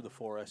walking through the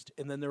forest,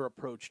 and then they're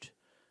approached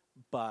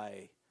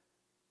by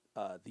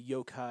the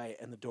yokai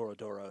and the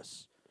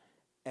Dorodoros,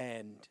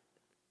 and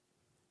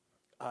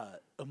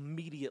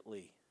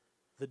immediately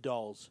the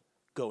dolls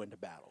go into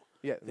battle.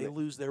 Yeah, They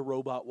lose their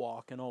robot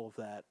walk and all of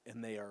that,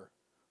 and they are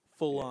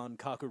full-on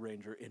Kaku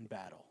Ranger in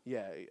battle.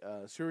 yeah.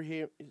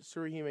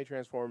 Tsuruhime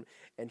transform,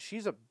 and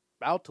she's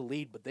about to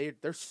lead, but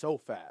they're so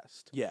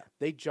fast. Yeah.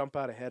 They jump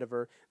out ahead of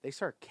her. They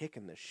start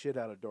kicking the shit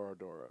out of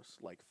Dorodoros,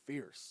 like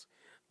fierce.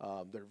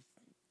 They're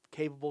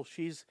capable.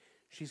 She's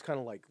kind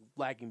of like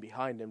lagging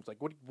behind him. It's like,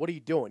 what are you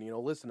doing? You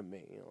know, listen to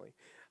me. You know,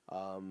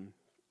 like,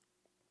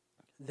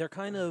 They're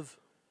kind of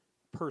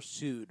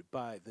pursued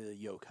by the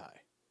yokai.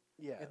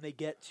 yeah, And they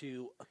get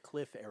to a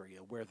cliff area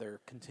where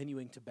they're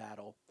continuing to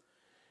battle,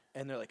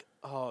 and they're like,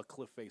 "Oh,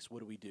 cliff face, what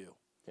do we do?"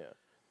 yeah,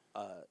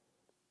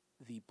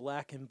 The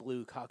black and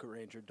blue Kaku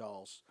Ranger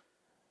dolls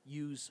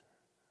use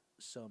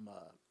some,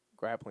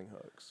 grappling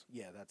hooks.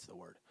 yeah, that's the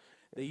word.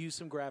 They use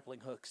some grappling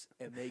hooks,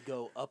 and they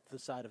go up the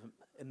side of,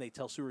 and they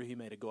tell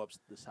Tsuruhime to go up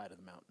the side of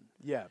the mountain.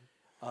 Yeah,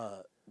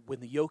 When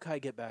the yokai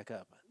get back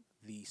up,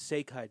 the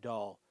Seikai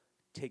doll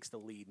takes the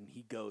lead, and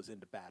he goes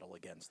into battle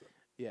against them.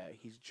 yeah.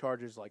 He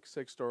charges like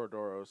 6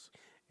 Dorodoros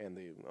and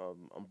the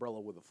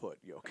umbrella with a foot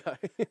yokai.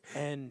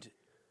 And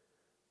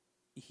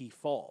he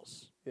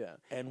falls. yeah,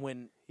 And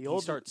when he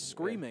holds starts it-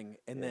 screaming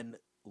and yeah. then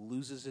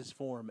loses his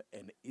form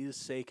and is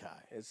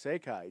Seikai. and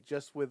Seikai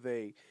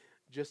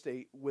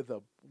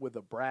with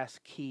a brass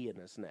key in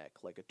his neck,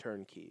 like a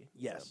turnkey.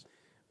 Yes.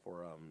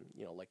 For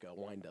like a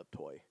wind up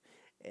toy,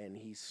 and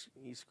he's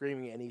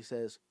screaming and he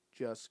says,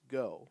 "Just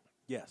go."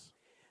 Yes.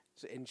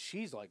 So, and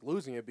she's like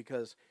losing it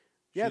because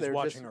She's they're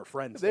watching just, her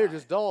friends they're die.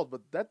 just dolls,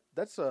 but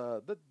that's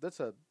a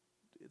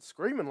it's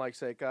screaming like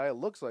Sekai. It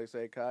looks like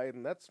Sekai,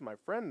 and that's my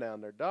friend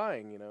down there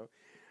dying.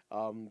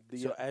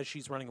 So as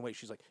she's running away,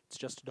 she's like, "It's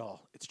just a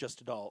doll. It's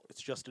just a doll.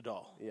 It's just a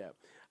doll." Yeah.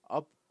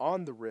 Up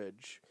on the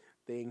ridge,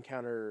 they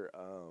encounter.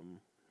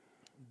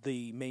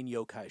 The main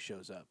yokai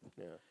shows up,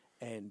 Yeah.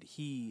 and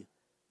he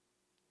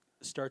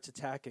starts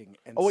attacking.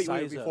 And Oh wait,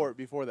 Saizo,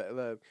 before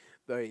that,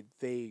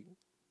 they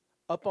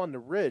up on the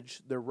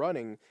ridge, they're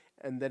running,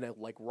 and then a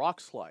rock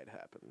slide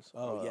happens.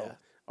 Oh, yeah.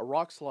 A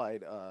rock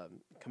slide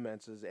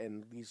commences,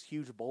 and these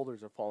huge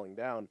boulders are falling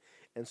down.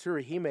 And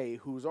Tsuruhime,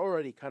 who's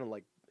already kind of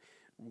like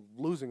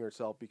losing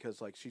herself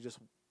because she just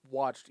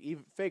watched,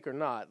 even fake or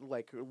not,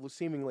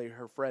 seemingly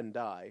her friend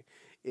die,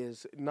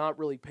 is not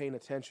really paying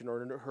attention,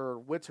 or her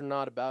wits are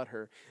not about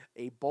her.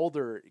 A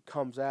boulder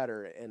comes at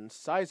her, and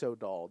Saizo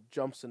doll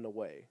jumps in the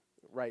way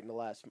right in the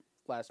last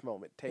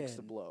moment, takes the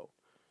And- blow.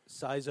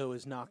 Saizo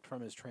is knocked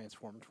from his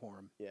transformed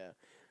form, Yeah.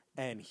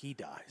 and he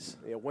dies.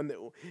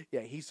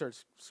 Yeah, he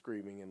starts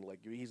screaming, and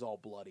he's all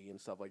bloody and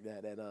stuff like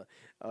that. And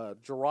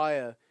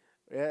Jiraiya,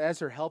 as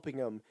they're helping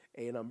him,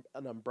 an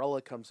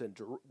umbrella comes in,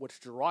 which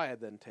Jiraiya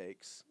then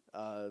takes.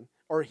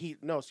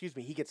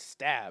 He gets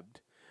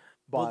stabbed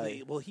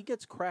by. Well, he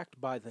gets cracked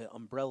by the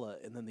umbrella,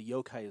 and then the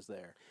yokai is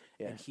there,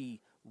 Yeah. and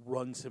he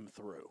runs him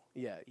through.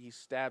 Yeah, he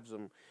stabs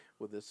him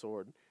with his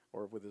sword,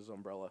 or with his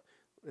umbrella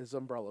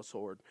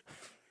sword,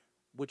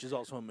 Which is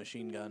also a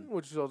machine gun.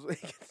 which is also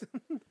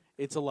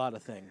It's a lot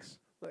of things.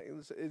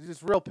 it's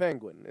just real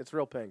penguin. It's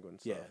real penguin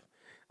stuff. Yeah.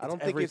 I don't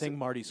It's think everything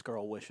Marty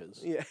Skrull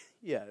wishes. Yeah,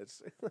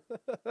 it's.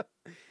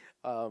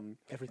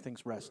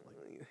 Everything's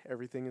wrestling.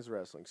 Everything is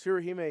wrestling.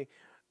 Tsuruhime,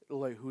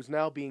 who's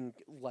now being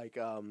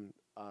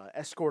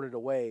escorted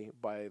away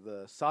by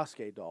the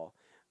Sasuke doll,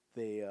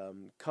 they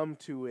come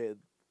to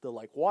the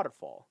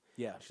waterfall.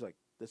 Yeah. She's like,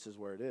 "This is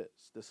where it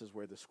is. This is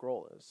where the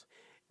scroll is."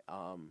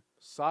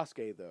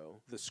 Sasuke,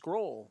 though, The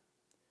scroll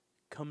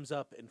comes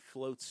up and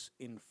floats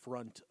in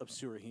front of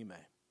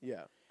Tsuruhime.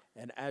 yeah,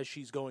 And as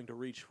she's going to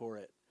reach for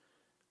it,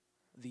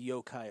 the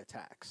yokai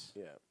attacks.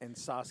 yeah, And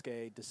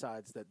Sasuke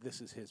decides that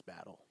this is his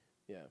battle.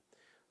 yeah.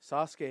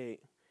 Sasuke,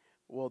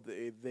 well,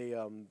 they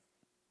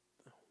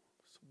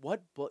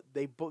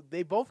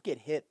both get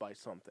hit by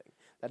something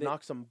that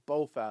knocks them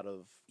both out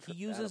of. He out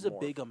uses of a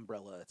morph. big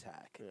umbrella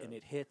attack, Yeah. and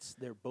it hits.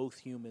 They're both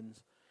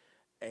humans.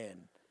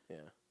 And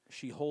Yeah.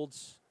 she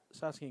holds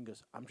Sasuke and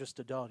goes, "I'm just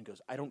a doll." And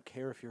goes, "I don't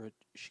care if you're a..."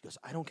 She goes,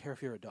 "I don't care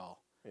if you're a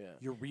doll. Yeah.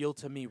 You're real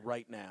to me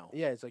right now."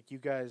 Yeah, it's like, you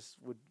guys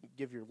would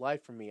give your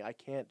life for me. I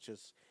can't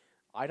just.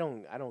 I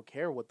don't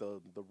care what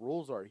the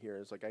rules are here.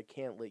 It's like, I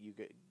can't let you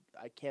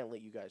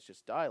guys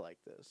just die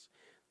like this.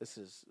 This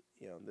is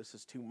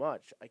too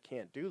much. I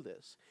can't do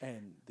this.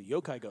 And the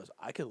yokai goes,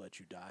 "I could let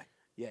you die."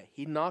 Yeah,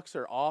 he knocks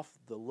her off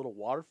the little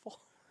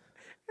waterfall.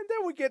 And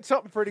then we get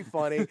something pretty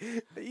funny.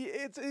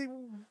 There's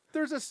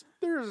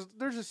a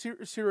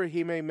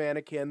Tsuruhime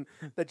mannequin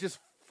that just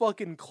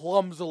fucking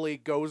clumsily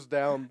goes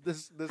down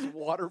this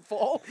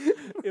waterfall.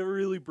 It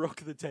really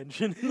broke the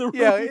tension in the room.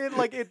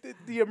 Yeah,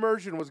 the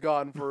immersion was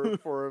gone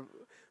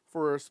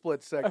for a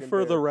split second. For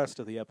the there. rest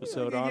of the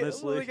episode,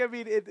 honestly.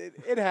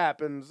 It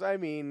happens. I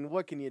mean,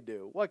 what can you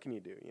do?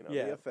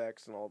 Yeah. The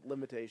effects and all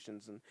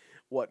limitations and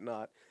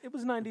whatnot. It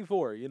was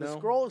 94, The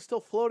scroll is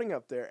still floating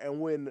up there,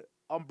 and when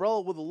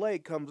Umbrella with a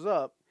leg comes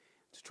up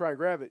to try and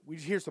grab it, we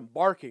just hear some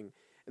barking,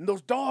 and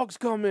those dogs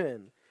come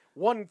in.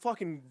 One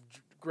fucking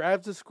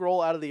grabs the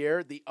scroll out of the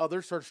air, the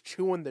other starts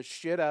chewing the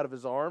shit out of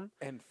his arm.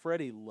 And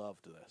Freddie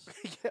loved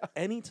this. Yeah.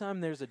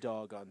 Anytime there's a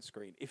dog on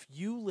screen, if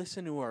you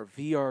listen to our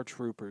VR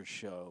Troopers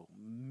show,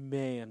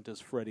 man, does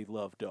Freddie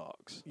love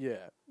dogs.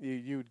 Yeah,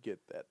 you'd get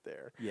that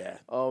there. Yeah.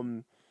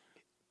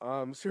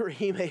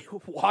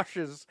 Tsuruhime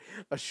washes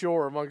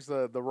ashore amongst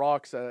the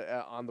rocks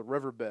on the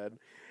riverbed,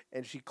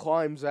 and she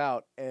climbs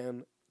out,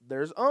 and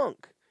there's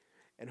Unk.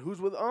 And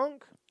who's with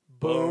Unk?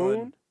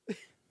 Boone.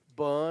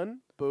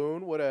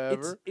 Boone,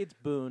 whatever. It's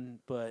Boone,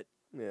 but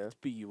Yeah. it's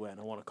B-U-N.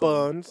 I want to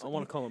call Buns. him. I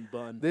want to call him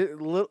Bun. The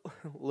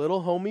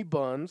little homie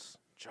Buns.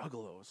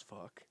 Juggalo as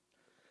fuck.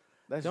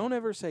 Don't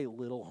ever say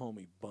little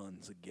homie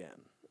Buns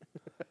again.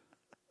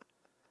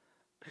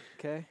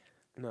 Okay?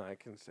 No, I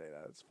can say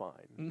that. It's fine.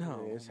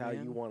 No, It's how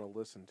man. you want to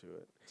listen to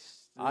it.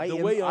 The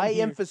way I'm I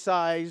here-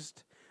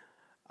 emphasized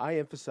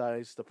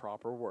the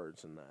proper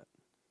words in that.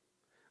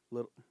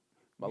 You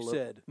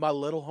said. my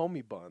little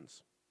homie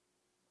Buns.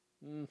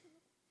 Mm,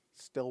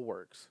 Still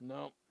works.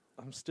 no,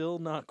 I'm still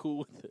not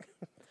cool with it.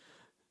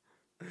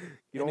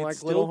 You don't And like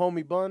it's little still-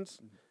 homie Buns?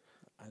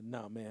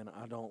 No, man,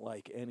 I don't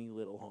like any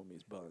little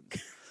homies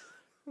Buns.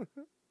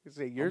 You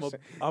say you're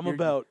I'm you're-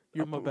 about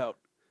you're I'm bu- about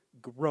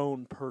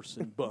grown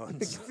person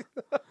Buns.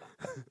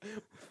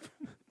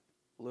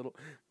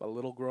 my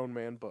little grown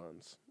man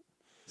Buns.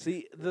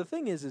 See, the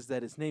thing is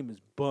that his name is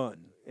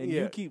Bun, and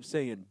Yeah. you keep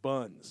saying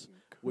Buns,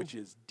 which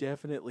is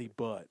definitely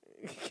butt.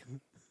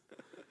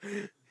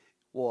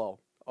 Well,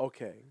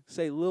 okay.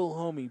 Say little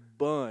homie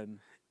Bun.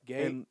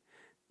 Gay And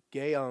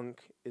Gay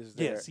Unk is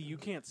there. yeah, see, you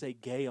can't say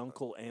gay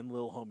uncle and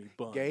little homie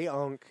Bun. Gay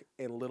Unk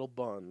and Little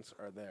Buns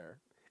are there,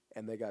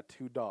 and they got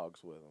two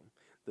dogs with them.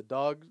 The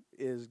dog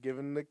is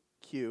giving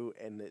cue,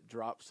 and it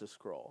drops the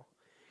scroll.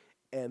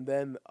 And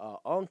then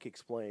Ankh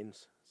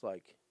explains, it's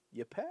like,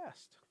 you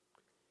passed.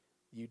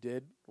 You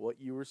did what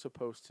you were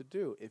supposed to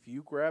do. If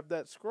you grabbed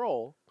that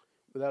scroll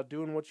without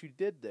doing what you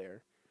did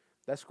there,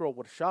 that scroll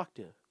would have shocked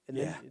you.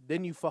 And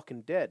then you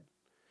fucking dead.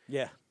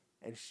 Yeah.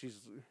 And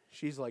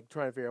she's like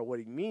trying to figure out what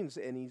he means,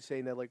 and he's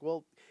saying that like,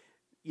 well,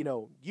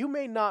 you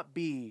may not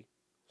be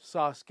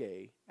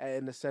Sasuke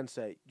in the sense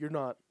that you're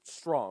not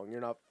strong,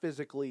 you're not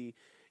physically,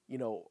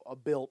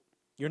 built.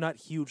 You're not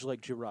huge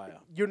like Jiraiya.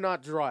 You're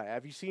not Jiraiya.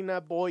 Have you seen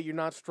that boy? You're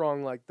not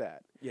strong like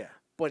that. Yeah.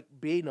 But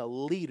being a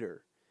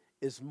leader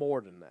is more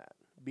than that.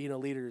 Being a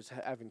leader is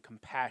having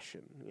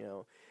compassion.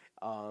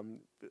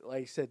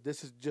 Like I said,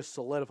 this is just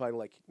solidifying.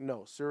 Like,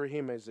 no,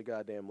 Tsuruhime is the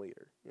goddamn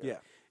leader. Yeah.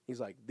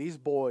 He's like, these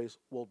boys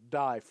will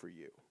die for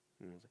you.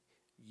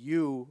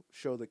 You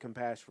show the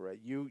compassion for it.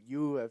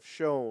 You have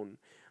shown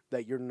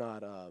that you're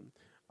not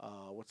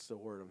what's the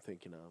word I'm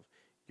thinking of?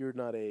 You're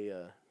not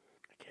I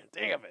can't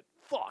think of it.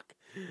 Fuck.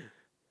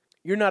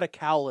 You're not a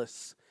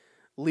callous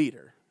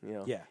leader.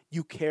 Yeah.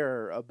 You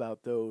care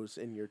about those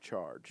in your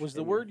charge. Was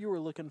the word you were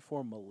looking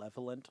for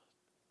malevolent?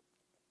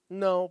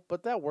 No,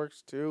 but that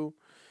works too.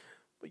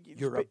 But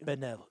You're a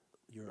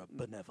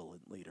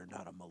benevolent leader,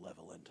 not a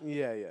malevolent.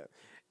 Yeah.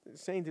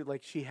 Saying that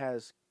like she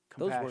has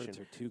compassion. Those words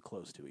are too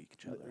close to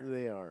each other.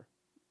 They are.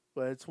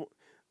 But it's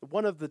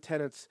one of the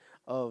tenets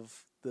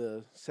of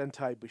the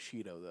Sentai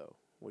Bushido, though,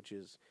 which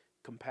is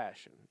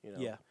compassion.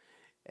 Yeah.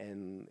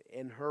 And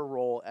in her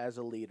role as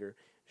a leader,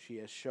 she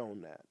has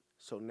shown that.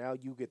 So now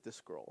you get the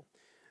scroll.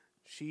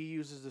 She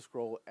uses the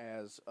scroll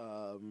as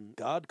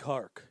God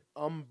Kark.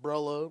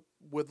 umbrella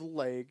with a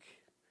leg,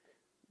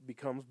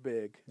 becomes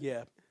big.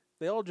 Yeah.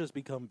 They all just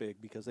become big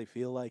because they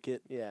feel like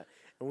it. Yeah.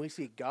 And we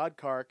see God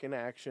Kark in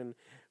action,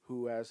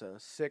 who has a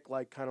sick,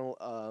 like, kind of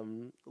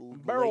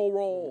Barrel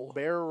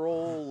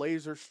roll,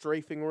 laser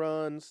strafing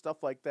run,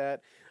 stuff like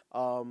that.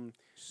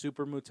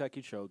 Super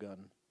Muteki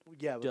Shogun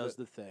Yeah, does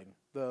the thing.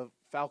 the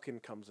Falcon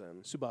comes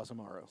in. Tsubasa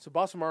Maru.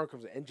 Tsubasa Maru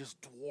comes in and just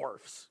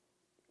dwarfs.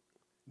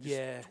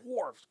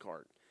 Dwarfs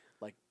Kark,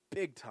 like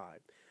big time.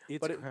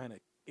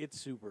 It's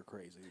super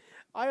crazy.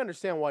 I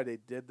understand why they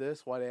did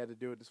this, why they had to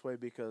do it this way,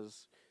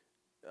 because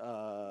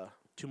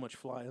Too much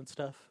flying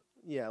stuff.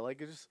 yeah, like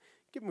just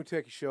get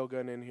Muteki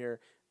Shogun in here.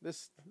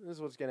 This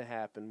is what's gonna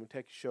happen.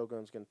 Muteki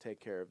Shogun's gonna take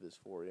care of this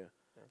for you.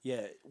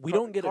 Yeah, we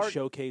don't get a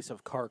showcase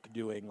of Kark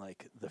doing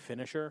like the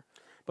finisher,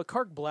 but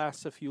Kark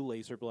blasts a few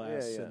laser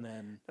blasts and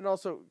then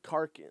also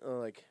Kark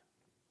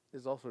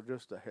is also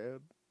just a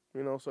head,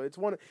 So it's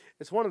one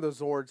of those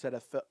Zords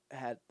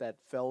that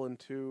fell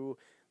into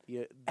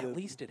the at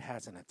least it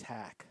has an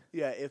attack.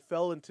 Yeah, it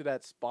fell into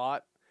that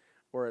spot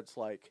where it's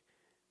like,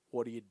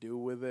 what do you do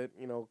with it?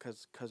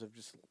 Because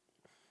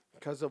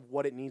of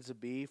what it needs to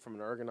be from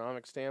an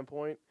ergonomic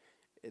standpoint.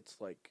 It's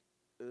like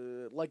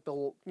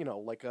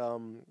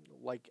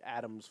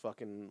Adam's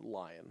fucking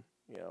lion,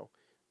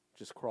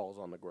 just crawls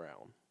on the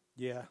ground.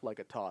 Yeah. Like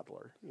a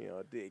toddler.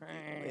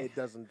 It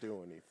doesn't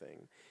do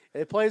anything.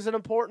 It plays an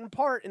important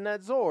part in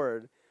that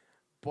Zord,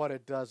 but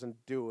it doesn't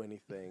do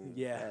anything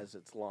as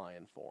its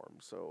lion form.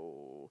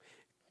 So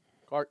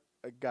Kark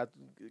got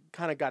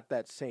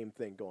that same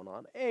thing going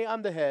on. Hey,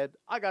 I'm the head.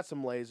 I got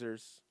some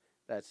lasers.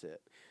 That's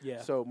it.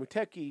 Yeah. So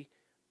Muteki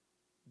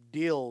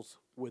deals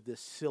with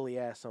this silly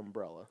ass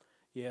umbrella.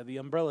 Yeah, the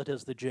umbrella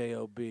does the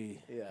JOB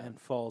and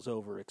falls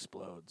over,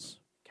 explodes.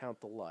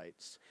 Count the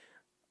lights.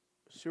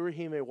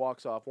 Tsuruhime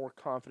walks off more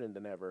confident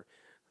than ever,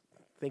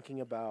 thinking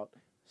about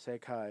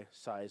Sekai,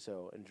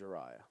 Saizo, and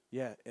Jiraiya.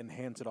 Yeah, and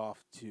hands it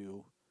off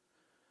to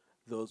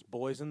those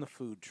boys in the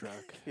food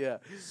truck. Yeah.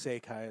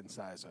 Sekai and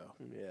Saizo.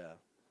 Yeah.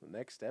 The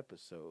next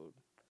episode.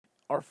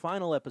 Our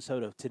final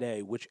episode of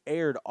today, which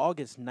aired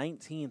August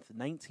 19th,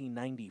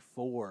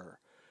 1994,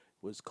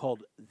 was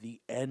called The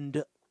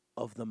End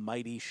of the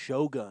Mighty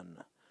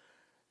Shogun.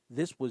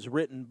 This was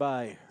written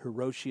by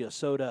Hiroshi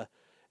Osoda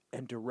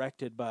and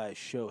directed by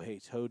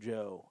Shohei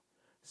Tojo.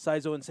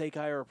 Saizo and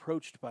Sekai are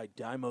approached by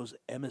Daimo's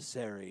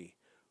emissary,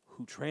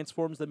 who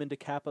transforms them into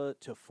Kappa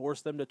to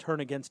force them to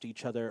turn against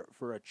each other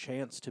for a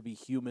chance to be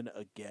human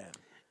again.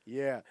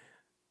 Yeah.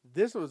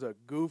 This was a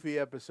goofy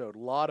episode. A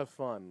lot of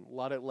fun. A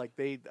lot of,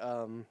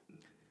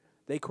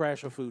 They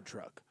crash a food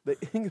truck.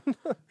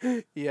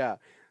 Yeah.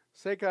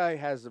 Sekai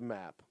has a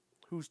map.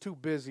 Who's too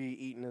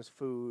busy eating his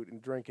food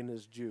and drinking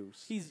his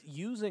juice. He's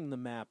using the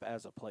map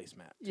as a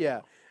placemat.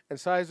 Yeah. And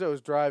Saizo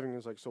is driving.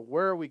 He's like, so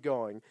where are we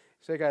going?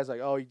 Seikai's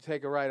like, oh, you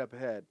take a right up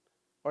ahead.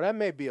 Or that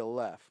may be a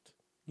left.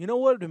 You know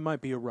what? It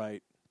might be a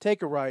right.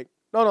 Take a right.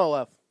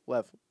 No,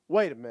 left.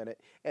 Wait a minute.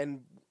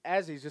 And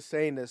as he's just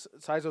saying this,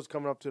 Saizo's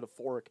coming up to the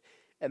fork.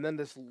 And then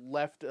this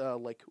left,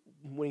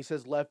 when he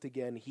says left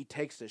again, he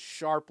takes this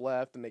sharp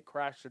left and they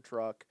crash the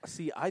truck.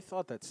 See, I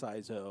thought that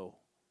Saizo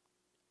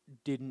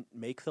didn't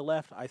make the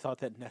left. I thought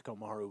that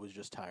Nekomaru was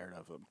just tired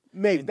of him.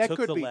 Maybe. And that took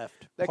could the be.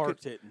 left,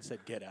 parked it, and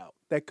said, get out.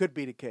 That could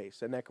be the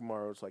case. And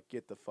Nekomaru was like,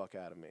 get the fuck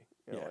out of me.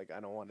 Yeah. I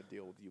don't want to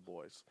deal with you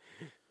boys.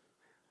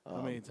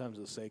 How many times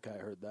has Sekai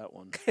heard that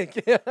one?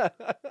 Yeah.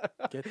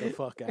 Get the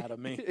fuck out of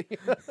me.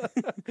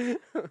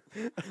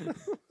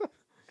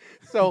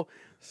 So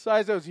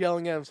Saizo's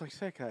yelling at him. It's like,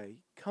 Sekai,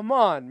 come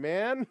on,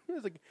 man.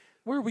 He's like,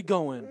 Where are we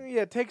going?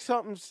 yeah, take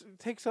something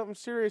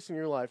serious in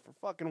your life for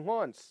fucking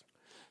once.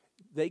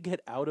 They get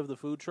out of the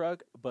food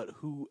truck, but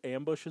who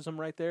ambushes them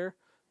right there?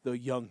 The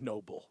young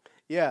noble.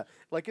 Yeah,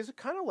 like it's a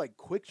kind of like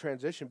quick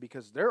transition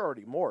because they're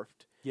already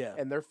morphed Yeah.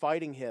 and they're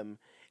fighting him,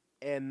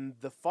 and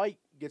the fight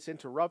gets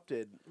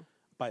interrupted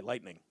By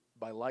lightning.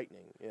 by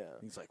lightning. Yeah,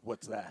 He's like,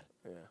 what's that?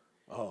 yeah,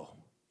 Oh.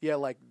 yeah.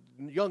 Like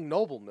young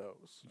noble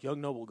knows.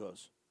 Young noble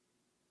goes,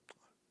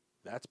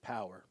 that's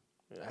power.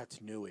 Yeah.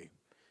 That's Nui.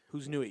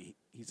 Who's Nui?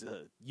 He's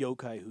a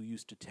yokai who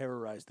used to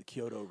terrorize the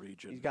Kyoto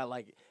region. He's got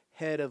like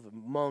head of a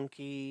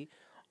monkey,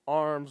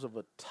 arms of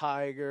a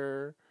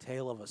tiger,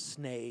 Tail of a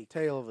snake.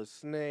 tail of a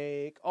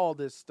snake, all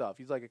this stuff.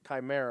 He's like a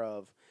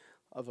chimera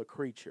of a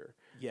creature.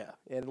 Yeah.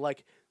 And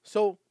like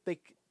so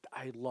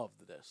I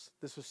loved this.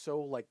 This was so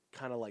like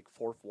kind of like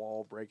fourth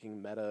wall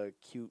breaking meta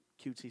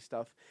cutesy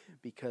stuff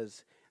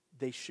because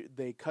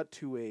they cut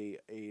to a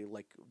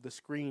like the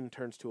screen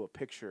turns to a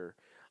picture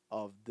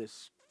of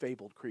this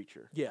fabled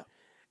creature. Yeah.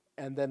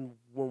 And then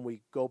when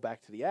we go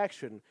back to the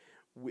action,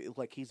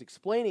 like he's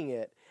explaining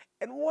it,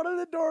 and one of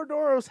the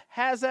Dorodoros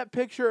has that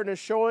picture and is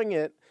showing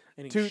it.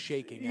 And he's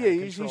shaking. Yeah, out of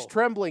he's control.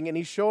 trembling, and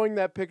he's showing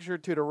that picture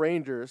to the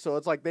ranger. So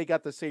it's like they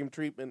got the same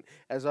treatment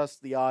as us,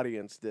 the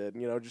audience, did.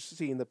 You know, just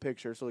seeing the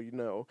picture, so you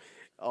know.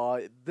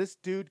 This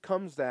dude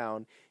comes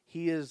down.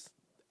 He is,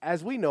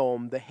 as we know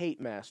him, the Hate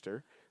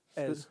Master.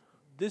 As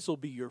this will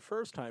be your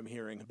first time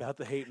hearing about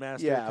the Hate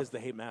Master, Yeah. because the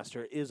Hate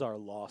Master is our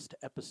lost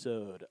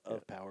episode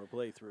of Power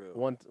Playthrough.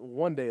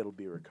 One day it'll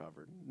be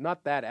recovered.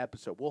 Not that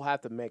episode. We'll have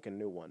to make a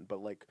new one,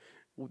 but like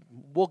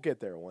we'll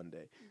get there one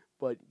day.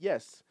 But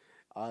yes,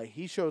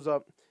 he shows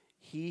up.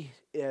 He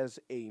has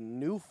a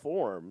new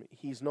form.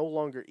 He's no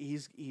longer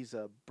he's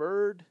a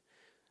bird,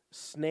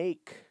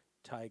 snake,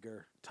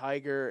 Tiger,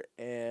 tiger,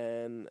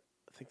 and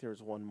I think there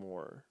was one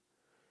more.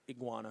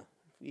 iguana.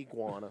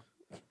 Iguana.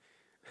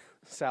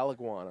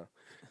 Saliguana.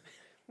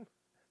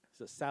 It's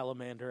a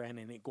salamander and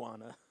an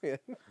iguana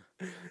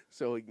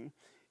So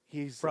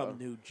he's from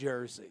New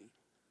Jersey.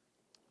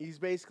 he's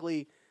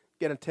basically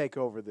gonna take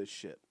over this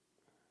ship.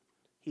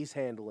 He's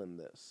handling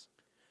this.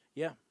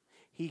 Yeah,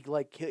 He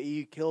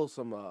he kills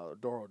some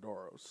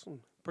Dorodoros.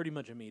 pretty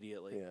much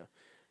immediately. Yeah.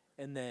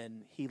 And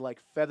then, He like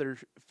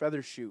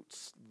feather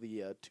shoots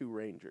the two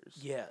rangers.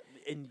 yeah,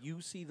 and you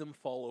see them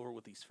fall over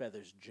with these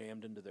feathers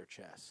jammed into their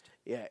chest.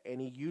 Yeah, and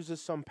he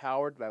uses some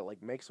power that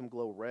like makes them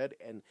glow red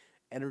and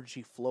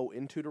energy flow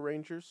into the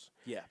rangers,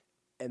 Yeah.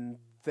 and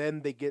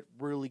then they get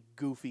really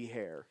goofy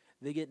hair.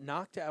 They get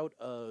knocked out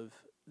of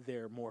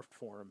their morphed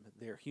form.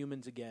 They're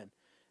humans again.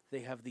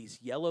 They have these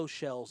yellow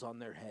shells on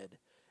their head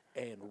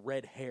and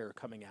red hair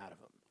coming out of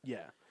them.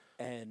 Yeah.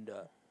 And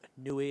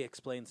Nui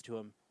explains to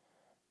him,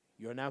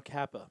 "You're now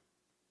Kappa."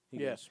 He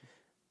Yeah. goes,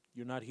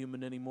 "You're not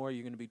human anymore.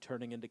 You're going to be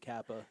turning into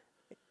Kappa."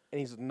 And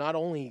he's not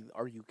only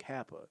are you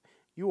Kappa,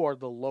 you are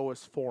the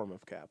lowest form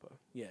of Kappa.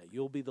 Yeah,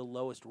 you'll be the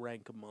lowest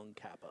rank among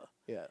Kappa.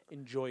 Yeah.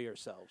 Enjoy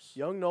yourselves.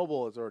 Young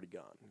Noble is already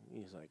gone.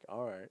 He's like,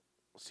 all right,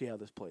 see how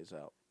this plays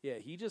out. Yeah,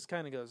 he just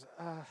kind of goes,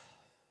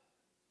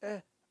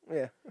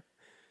 Yeah.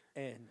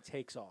 and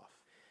takes off.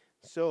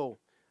 So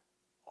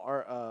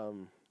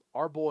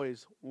our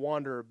boys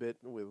wander a bit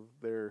with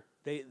their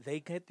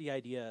They get the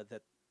idea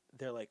that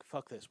they're like,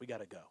 fuck this, we got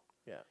to go.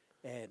 yeah.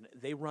 And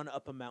they run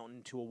up a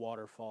mountain to a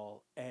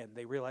waterfall, and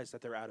they realize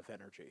that they're out of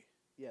energy.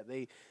 Yeah,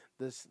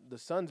 the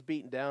sun's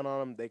beating down on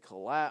them. They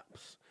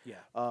collapse. Yeah.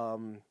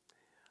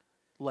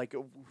 Like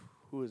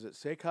who is it?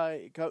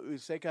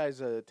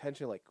 Sekai's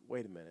attention. Like,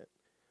 wait a minute,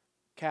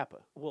 Kappa.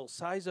 Well,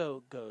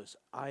 Saizo goes,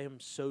 "I am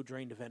so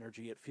drained of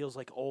energy. It feels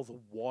like all the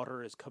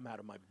water has come out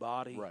of my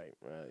body." Right.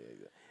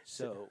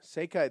 So,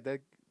 Sekai, that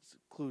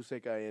clues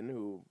Sekai in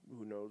who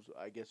knows.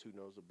 I guess who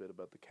knows a bit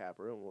about the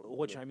Kappa.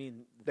 which I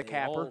mean, The they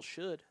capper. all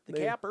should. The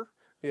They- capper.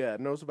 Yeah,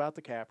 knows about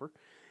the Capper.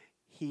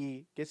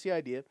 He gets the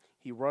idea.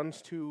 He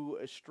runs to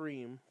a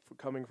stream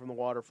coming from the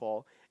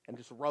waterfall and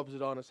just rubs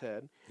it on his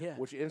head, Yeah.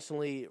 which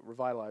instantly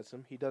revitalizes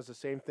him. He does the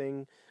same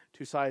thing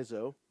to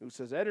Saizo, who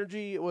says,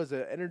 "Energy, was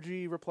it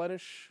energy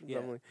replenish?" Yeah.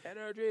 Something like-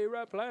 Energy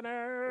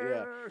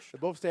replenish. They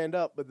both stand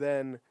up, but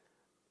then,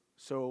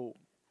 so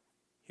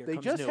Here they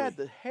comes just Nui. had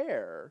the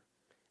hair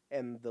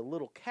and the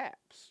little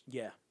caps,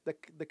 Yeah.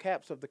 the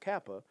caps of the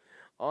Kappa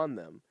on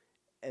them,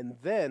 and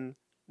then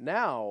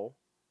now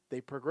they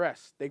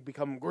progress. They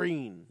become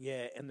green.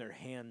 Yeah, and their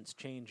hands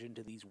change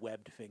into these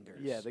webbed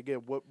fingers. Yeah, they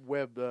get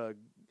webbed.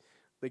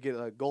 They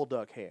get gold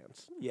duck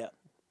hands. Yeah.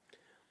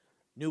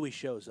 Nui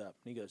shows up,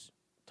 and he goes,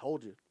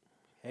 Told you.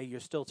 "Hey, you're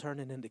still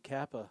turning into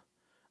Kappa.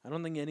 I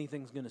don't think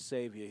anything's going to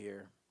save you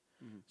here.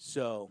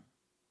 So,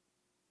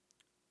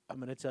 I'm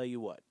going to tell you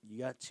what. You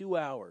got 2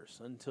 hours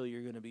until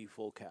you're going to be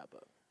full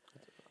Kappa.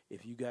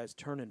 If you guys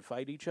turn and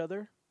fight each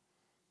other,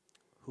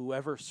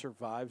 whoever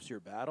survives your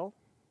battle,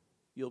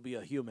 you'll be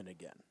a human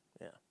again."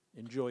 Yeah.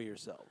 Enjoy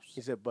yourselves.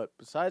 He said, but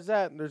besides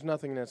that, there's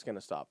nothing that's going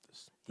to stop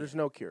this. There's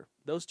no cure.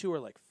 Those two are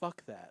like,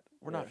 fuck that.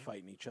 We're not Yeah.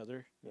 fighting each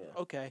other. Yeah.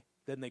 Okay.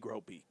 Then they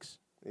grow beaks.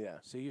 Yeah.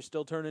 So you're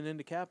still turning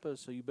into Kappas,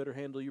 so you better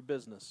handle your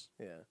business.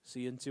 Yeah.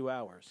 See you in 2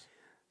 hours.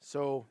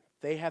 So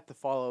they have to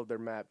follow their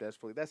map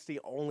desperately. That's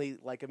the only,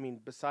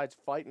 besides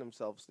fighting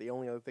themselves, the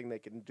only other thing they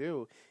can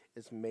do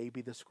is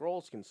maybe the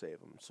scrolls can save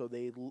them. So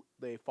they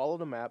follow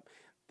the map,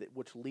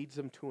 which leads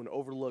them to an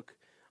overlook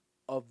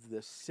of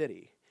the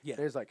city. Yeah.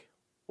 There's like,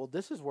 well,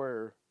 this is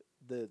where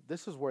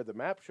the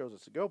map shows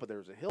us to go, but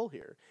there's a hill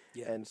here.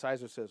 Yeah. And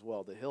Sizer says,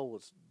 well, the hill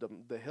was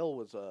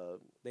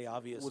They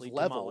obviously was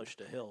leveled.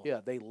 demolished a hill. yeah,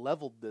 they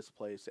leveled this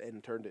place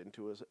and turned it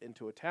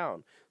into a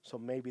town. So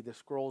maybe the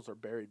scrolls are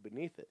buried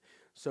beneath it.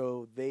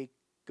 So they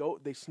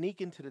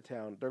sneak into the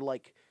town. They're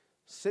like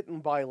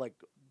sitting by like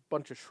a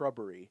bunch of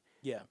shrubbery,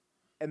 Yeah.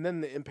 and then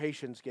the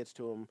impatience gets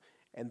to them,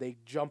 and they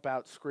jump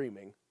out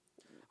screaming.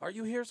 Are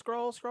you here,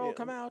 Scroll? Scroll, Yeah,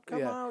 come out, come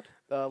yeah. out.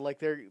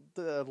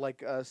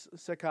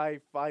 Sakai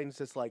finds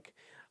this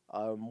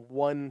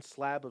one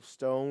slab of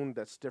stone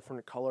that's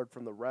different colored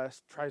from the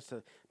rest. Tries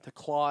to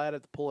claw at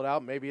it to pull it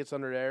out. Maybe it's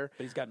under there.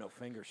 But he's got no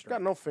finger strength.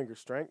 Got no finger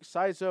strength.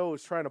 Saizo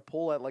is trying to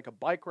pull at like a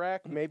bike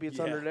rack. Maybe it's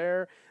Yeah. under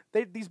there.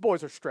 These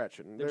boys are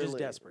stretching. They're just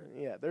desperate.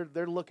 Yeah,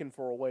 they're looking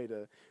for a way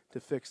to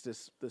fix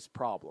this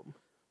problem.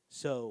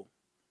 So,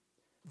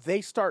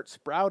 They start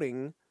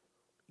sprouting.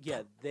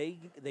 yeah,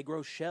 they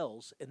grow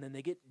shells, and then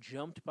they get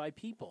jumped by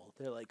people.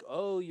 They're like,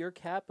 oh, you're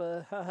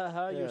Kappa. Ha, ha,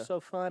 ha, you're Yeah. so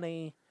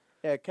funny.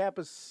 Yeah,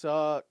 Kappas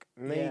suck.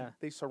 And Yeah.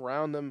 they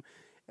surround them,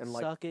 and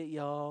Suck it,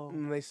 y'all.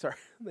 and they start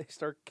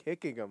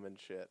kicking them and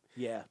shit.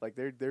 Yeah. Like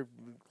they're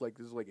like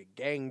this is like a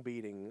gang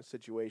beating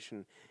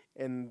situation,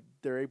 and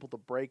they're able to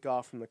break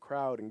off from the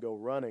crowd and go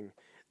running.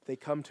 They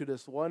come to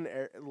this one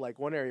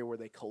area where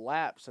they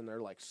collapse, and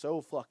they're like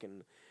so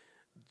fucking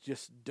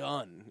just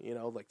done.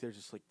 Like they're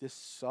just like, this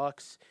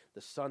sucks. The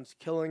sun's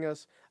killing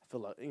us. I feel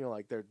like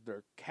like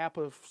their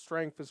Kappa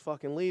strength is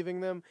fucking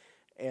leaving them,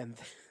 and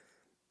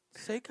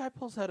Seikai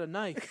pulls out a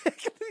knife,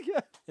 yeah,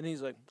 and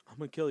he's like, I'm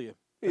going to kill you.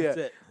 That's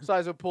it.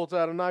 Saizo pulls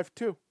out a knife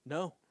too.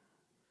 No.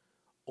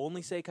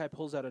 Only Seikai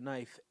pulls out a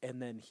knife,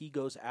 and then he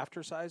goes after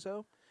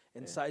Saizo,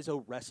 and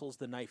Saizo wrestles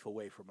the knife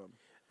away from him.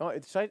 No,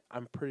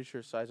 I'm pretty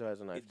sure Saizo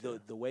has a knife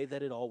too. The way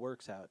that it all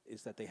works out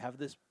is that they have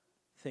this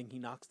thing. He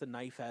knocks the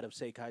knife out of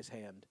Seikai's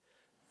hand,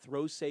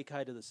 throws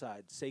Seikai to the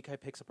side. Seikai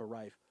picks up a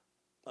rifle.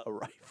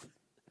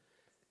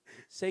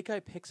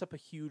 Seikai picks up a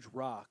huge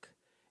rock,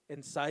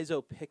 and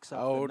Saizo picks up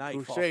the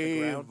knife off the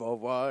ground. a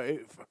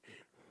wife.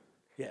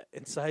 Yeah,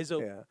 and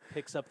Saizo Yeah.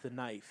 picks up the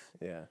knife,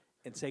 Yeah,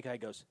 and Seikai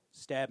goes,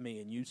 "Stab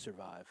me, and you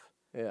survive."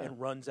 yeah. And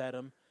runs at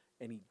him,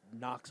 and he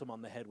knocks him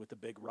on the head with a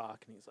big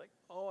rock, and he's like,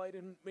 "Oh, I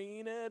didn't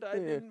mean it. I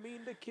didn't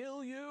mean to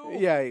kill you."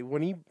 Yeah,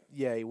 when he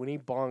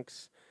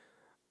bonks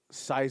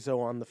Saizo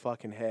on the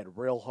fucking head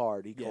real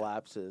hard, he Yeah.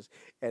 collapses,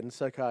 and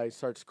Sakai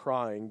starts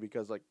crying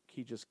because like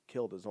he just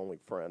killed his only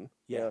friend.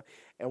 Yeah.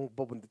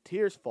 But when the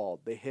tears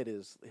fall, they hit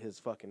his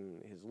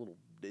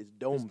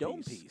dome His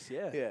dome piece,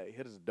 yeah. Yeah, he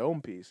hit his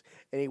dome piece,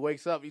 and he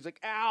wakes up. He's like,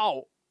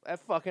 "Ow, that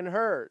fucking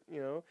hurt,"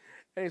 And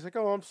he's like,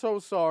 "Oh, I'm so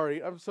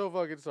sorry. I'm so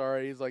fucking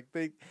sorry." He's like,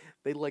 they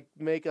like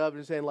make up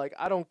and saying like,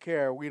 "I don't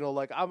care.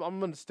 Like I'm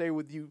gonna stay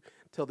with you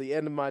till the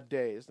end of my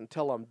days,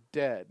 until I'm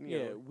dead."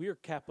 Yeah, we're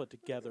Kappa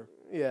together.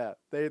 Yeah,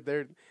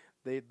 their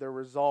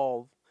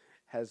resolve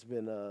has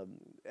been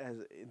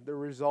the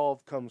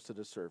resolve comes to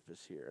the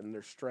surface here, and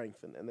they're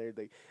strengthened, and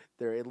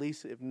they're at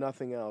least, if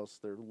nothing else,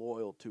 they're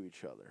loyal to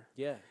each other.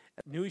 Yeah.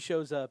 Nui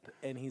shows up,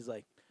 and he's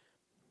like,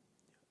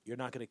 "You're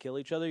not going to kill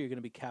each other? You're going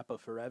to be Kappa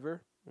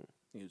forever?"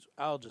 He goes,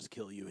 "I'll just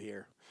kill you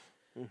here."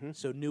 Mm-hmm.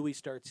 So Nui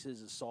starts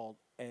his assault,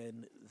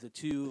 and the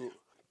two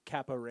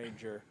Kappa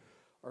Ranger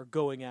are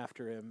going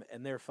after him,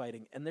 and they're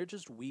fighting, and they're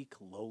just weak,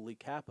 lowly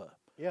Kappa.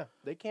 Yeah,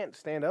 they can't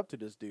stand up to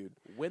this dude.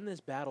 When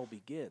this battle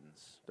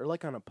begins, They're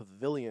like on a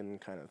pavilion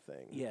kind of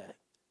thing. yeah,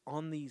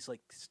 on these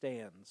like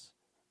stands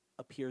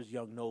appears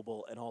Young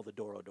Noble and all the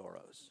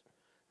Dorodoros.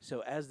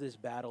 So as this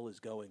battle is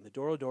going, the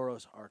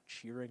Dorodoros are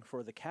cheering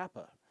for the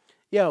Kappa.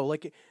 Yeah,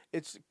 like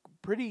it's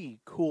pretty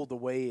cool the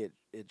way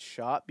it's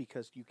shot,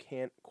 because you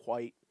can't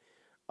quite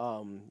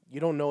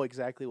you don't know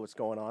exactly what's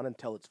going on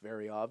until it's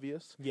very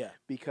obvious. Yeah.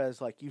 Because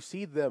like you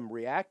see them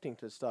reacting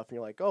to stuff, and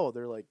you're like, "Oh,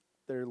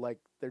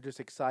 they're just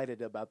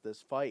excited about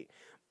this fight."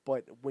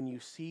 But when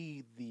you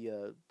see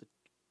the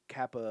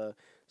Kappa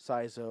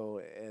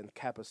Saizo and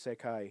Kappa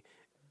Sekai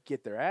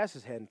get their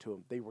asses handed to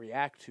them, they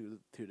react to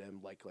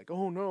them like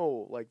 "Oh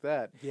no," like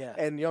that. Yeah.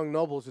 And Young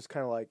Noble's just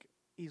kind of like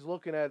he's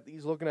looking at the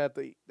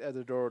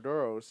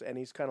Dorodoros, and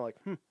he's kind of like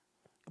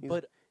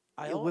But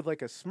with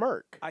like a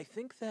smirk. I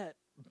think that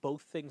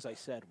both things I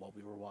said while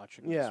we were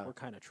watching Yeah. this were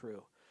kind of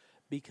true.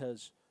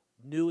 Because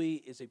Nui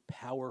is a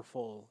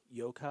powerful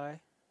yokai.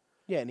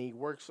 Yeah, and he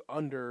works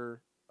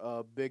under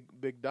Big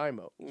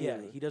Daimo.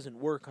 Yeah, he doesn't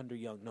work under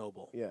Young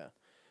Noble. Yeah.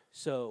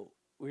 So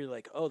we're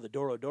like, oh, the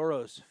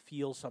Dorodoros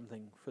feel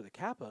something for the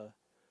Kappa,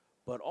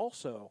 but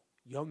also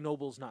Young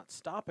Noble's not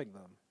stopping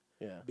them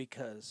Yeah.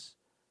 because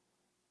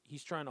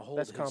He's trying to hold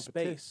That's his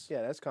competition. space.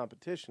 Yeah, that's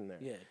competition there.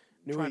 Yeah,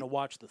 Nui- trying to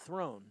watch the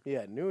throne.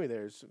 Yeah, Nui,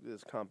 there's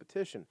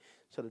competition.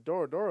 So the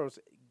Dorodoros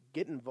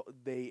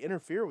they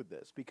interfere with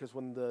this because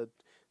when the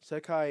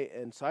Sekai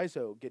and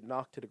Saizo get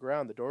knocked to the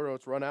ground, the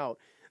Dorodoros run out.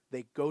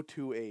 They go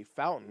to a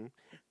fountain.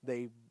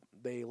 They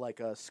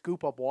like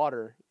scoop up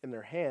water in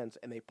their hands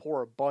and they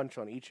pour a bunch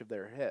on each of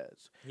their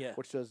heads. Yeah.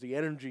 Which does the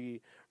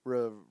energy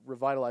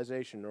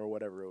revitalization or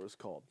whatever it was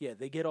called. Yeah,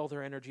 they get all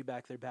their energy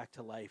back. They're back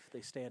to life.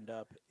 They stand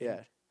up.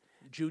 Yeah.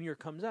 Junior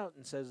comes out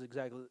and says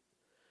exactly.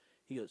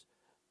 He goes,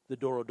 "The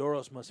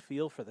Dorodoros must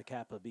feel for the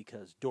Kappa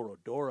because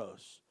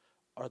Dorodoros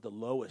are the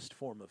lowest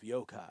form of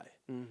yokai,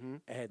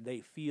 and they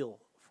feel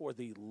for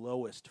the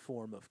lowest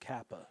form of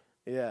Kappa."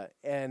 Yeah,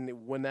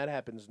 and when that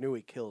happens,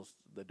 Nui kills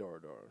the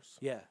Dorodoros.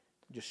 Yeah,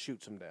 Just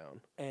shoots them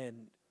down.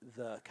 and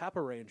the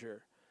Kappa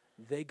Ranger,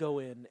 they go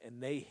in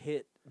and they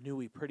hit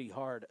Nui pretty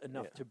hard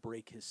enough to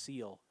break his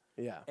seal,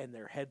 Yeah. and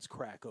their heads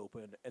crack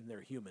open and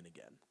they're human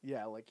again.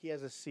 Yeah, like he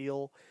has a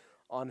seal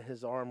on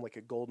his arm, like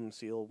a golden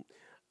seal,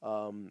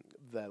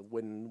 that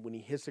when he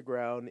hits the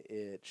ground,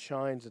 it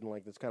shines in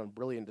like this kind of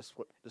brilliant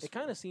It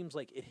kind of seems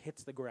like it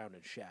hits the ground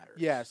and shatters.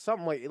 yeah,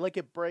 something like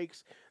it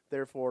breaks,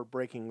 therefore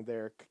breaking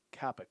their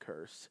Kappa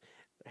curse.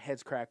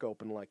 Heads crack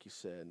open, like you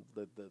said.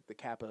 The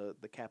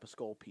Kappa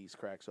skull piece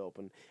cracks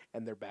open,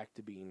 and they're back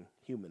to being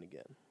human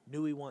again.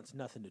 Nui wants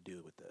nothing to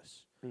do with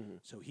this,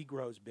 so he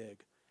grows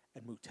big,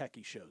 and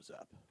Muteki shows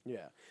up.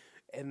 Yeah,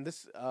 and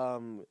this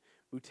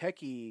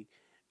Muteki,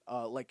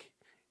 like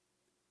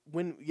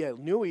when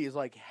Nui is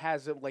like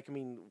has it like I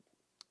mean,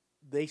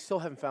 they still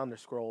haven't found their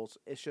scrolls.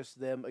 It's just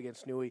them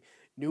against Nui.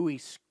 Nui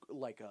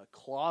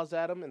claws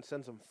at him and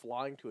sends him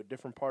flying to a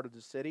different part of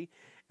the city.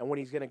 And when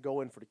he's gonna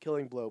go in for the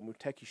killing blow,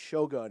 Muteki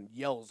Shogun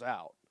yells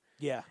out,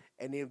 Yeah,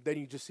 and then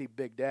you just see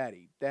Big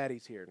Daddy.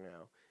 Daddy's here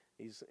now.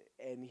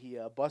 He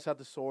busts out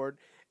the sword,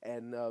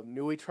 and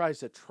Nui tries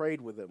to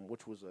trade with him,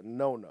 which was a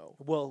no.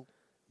 well,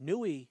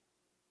 Nui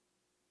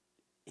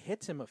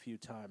hits him a few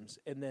times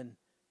and then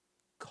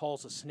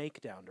calls a snake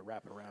down to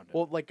wrap around him.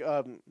 Well, like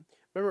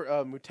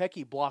remember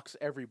Muteki blocks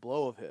every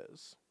blow of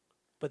his.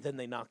 But then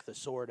they knock the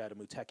sword out of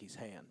Muteki's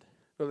hand.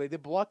 No, they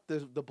blocked the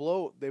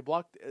blow. They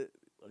blocked.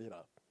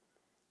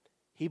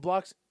 He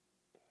blocks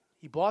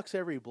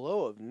every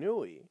blow of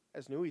Nui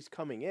as Nui's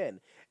coming in,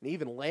 and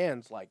even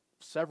lands like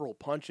several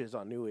punches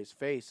on Nui's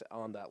face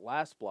on that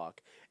last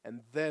block,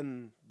 and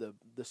then the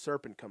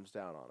serpent comes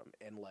down on him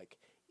and like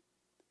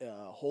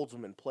holds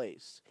him in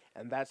place,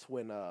 and that's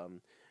when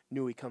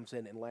Nui comes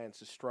in and lands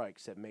the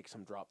strikes that makes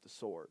him drop the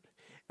sword,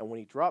 and when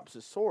he drops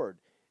the sword,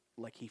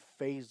 like he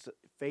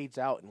fades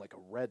out in like a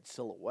red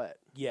silhouette,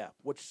 Yeah,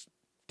 which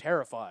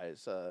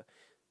terrifies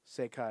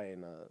Sekai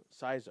and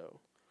Saizo.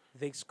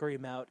 they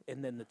scream out,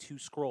 and then the two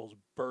scrolls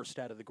burst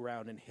out of the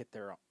ground and hit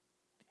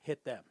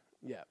them.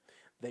 Yeah,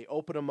 they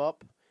open them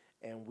up,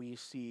 and we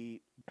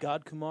see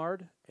God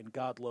Kumard and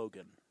God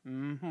Logan.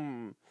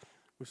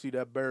 we see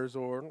that bear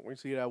Zord, we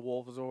see that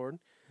wolf Zord.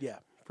 Yeah,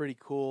 Pretty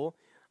cool.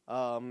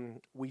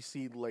 We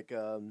see like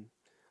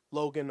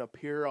Logan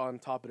appear on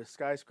top of the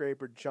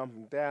skyscraper,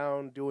 jumping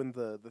down, doing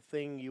the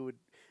thing you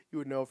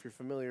would know if you're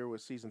familiar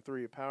with season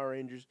 3 of Power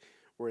Rangers,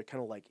 where it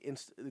kind of like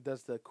it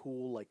does the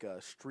cool like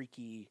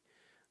streaky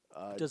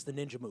does the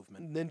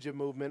ninja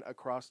movement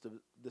across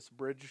this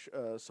bridge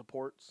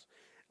supports.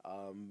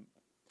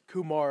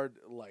 Kumar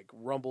like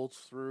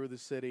rumbles through the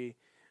city,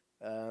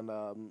 and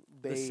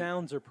The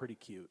sounds are pretty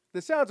cute.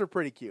 the sounds are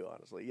pretty cute,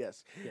 honestly.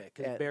 Yes, Yeah,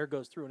 because And- Bear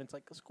goes through and it's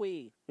like a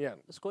squee, yeah.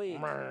 a squee.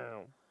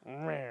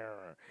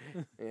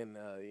 And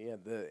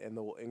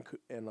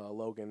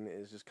Logan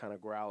is just kind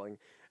of growling.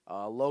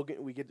 Logan,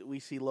 we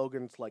see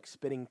Logan's like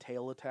spinning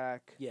tail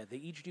attack, Yeah, they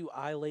each do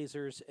eye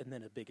lasers and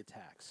then a big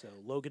attack. So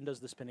Logan does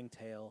the spinning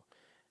tail,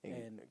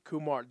 and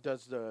Kumar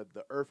does the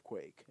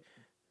earthquake,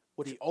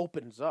 which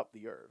opens up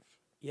the earth,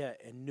 yeah,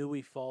 and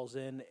Nui falls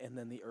in, and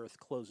then the earth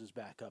closes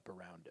back up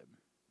around him.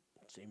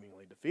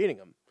 seemingly defeating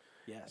him.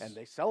 Yes, And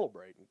they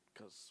celebrate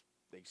because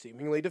they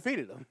seemingly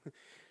defeated him.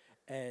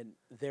 and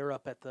they're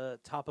up at the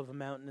top of a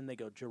mountain, and they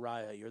go,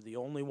 "Jiraiya, you're the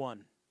only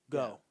one.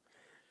 Go."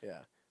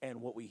 Yeah,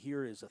 And what we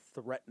hear is a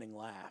threatening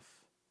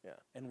laugh. Yeah.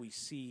 And we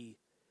see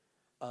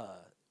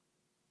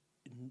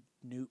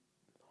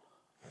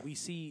we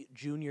see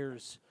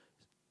Junior's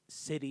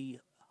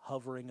city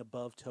hovering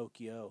above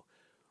Tokyo.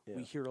 Yeah.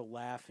 We hear a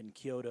laugh in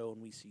Kyoto,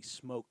 and we see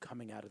smoke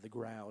coming out of the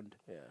ground,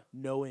 yeah.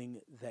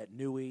 knowing that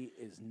Nui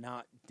is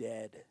not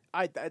dead.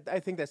 I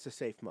think that's the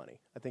safe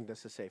money. I think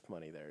that's the safe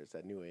money there is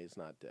that Nui is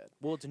not dead.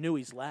 Well, it's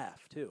Nui's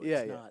laugh too. It's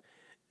Yeah, not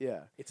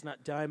Yeah. it's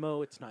not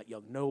Daimo, it's not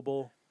Young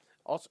Noble.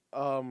 Also,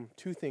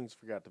 two things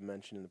forgot to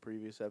mention in the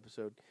previous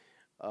episode.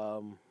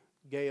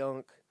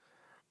 Gayunk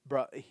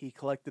he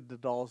collected the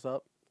dolls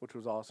up, which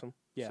was awesome.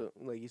 Yeah. So,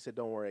 like he said,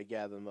 don't worry, I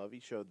gathered them up.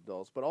 He showed the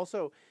dolls, but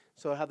also,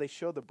 so how they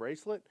showed the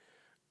bracelet,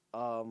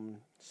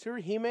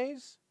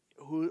 Tsuruhime's,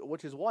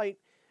 which is white,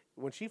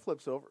 when she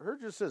flips over, her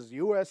just says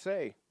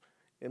USA,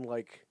 in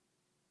the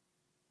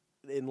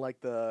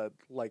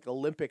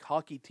Olympic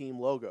hockey team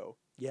logo.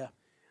 Yeah.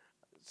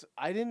 So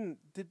I didn't.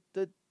 Did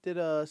Did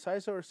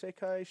Saizo or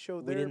Sekai show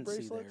We their didn't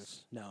bracelets? see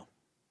theirs. No.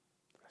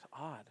 That's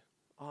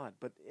odd.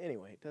 But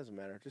anyway, it doesn't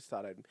matter. Just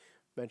thought I'd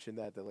mention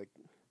that like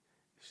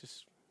it's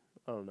just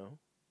I don't know.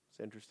 It's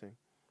interesting.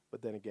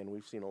 But then again,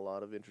 we've seen a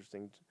lot of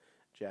interesting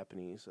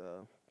Japanese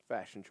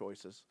fashion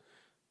choices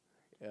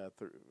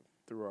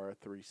through our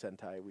 3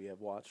 Sentai we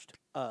have watched.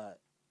 On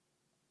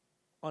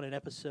an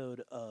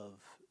episode of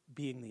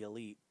Being the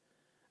Elite,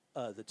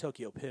 the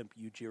Tokyo Pimp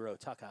Yujiro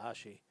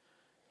Takahashi,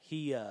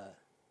 he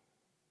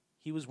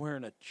was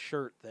wearing a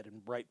shirt that in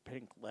bright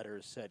pink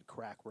letters said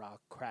 "Crack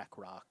Rock, Crack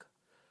Rock,"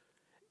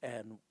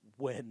 and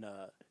when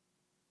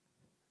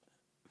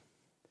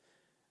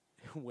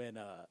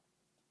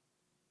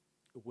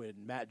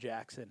Matt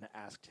Jackson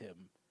asked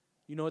him,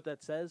 "You know what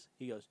that says?"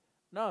 He goes,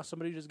 "No,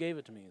 somebody just gave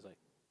it to me." He's like,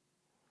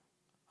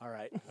 "All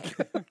right,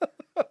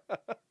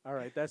 all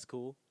right, that's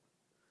cool."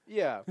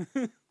 Yeah.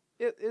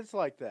 It's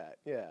like that.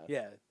 Yeah.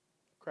 Yeah.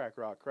 Crack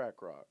rock, crack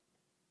rock.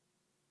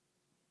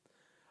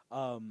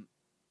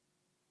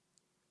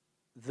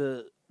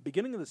 The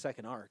beginning of the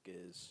second arc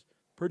is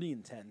pretty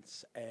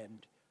intense,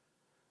 and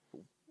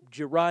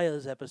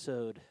Jiraiya's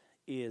episode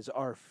is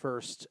our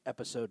first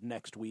episode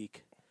next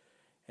week,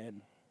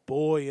 and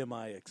boy, am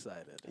I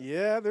excited.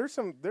 Yeah, there's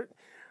some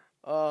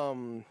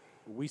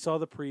We saw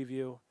the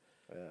preview.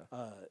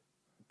 yeah.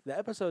 The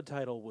episode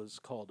title was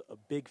called "A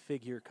Big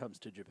Figure Comes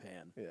to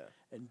Japan." Yeah.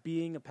 And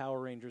being a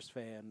Power Rangers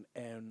fan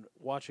and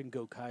watching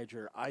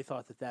Gokaiger, I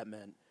thought that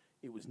meant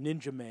it was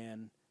Ninja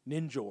Man,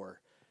 Ninjor.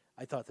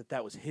 I thought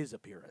that was his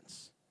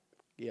appearance.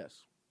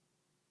 Yes.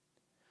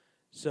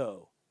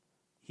 So,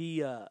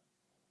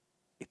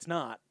 it's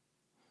not.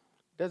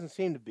 Doesn't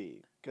seem to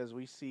be because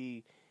we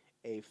see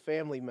a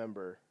family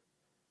member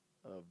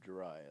of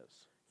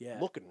Jiraiya's. Yeah.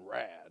 Looking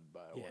rad,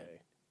 by the Yeah.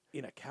 way.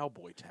 In a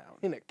cowboy town.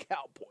 In a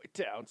cowboy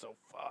town, so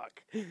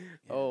fuck.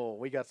 Oh,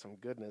 we got some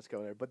goodness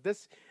going there. But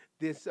this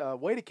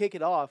way to kick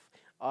it off,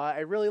 I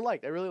really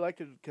liked. I really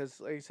liked it because,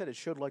 like I said, it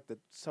showed like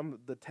some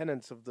of the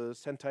tenets of the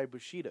Sentai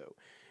Bushido.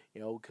 You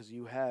know, because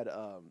you had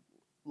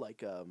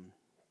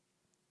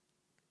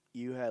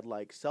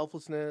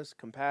selflessness,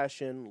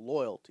 compassion,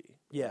 loyalty.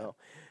 Yeah. You know?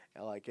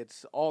 And, like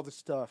it's all the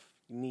stuff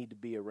you need to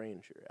be a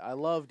ranger. I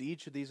loved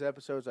each of these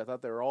episodes. I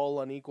thought they were all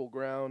on equal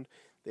ground.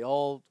 They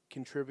all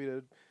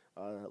contributed.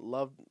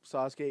 Loved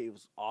Sasuke. It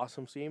was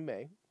awesome seeing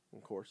Mei,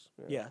 of course.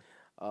 Yeah.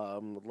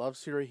 Loved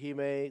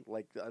Tsuruhime.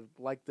 Like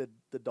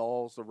the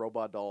dolls, the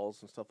robot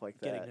dolls, and stuff like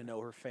that. Getting to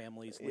know her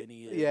family's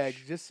lineage. Yeah,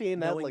 just seeing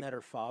that. Knowing Like, that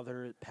her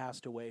father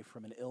passed away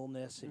from an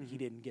illness and he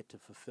didn't get to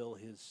fulfill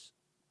his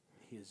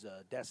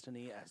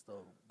destiny as the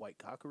White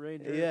Kaku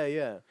Ranger.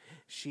 yeah.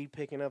 She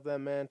picking up that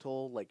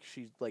mantle. Like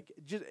she's like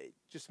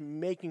just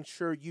making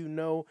sure you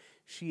know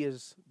she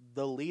is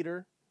the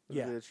leader.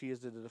 Yeah. That she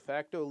is the de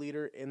facto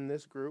leader in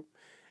this group.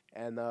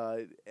 And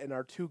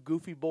our 2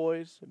 goofy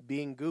boys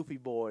being goofy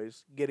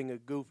boys, getting a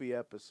goofy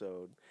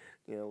episode,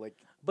 you know, like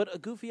But a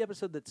goofy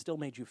episode that still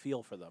made you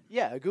feel for them.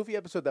 yeah, a goofy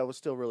episode that was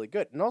still really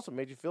good, and also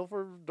made you feel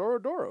for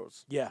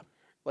Dorodoros. Yeah.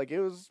 Like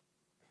it was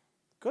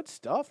good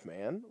stuff,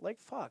 man. Like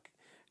fuck,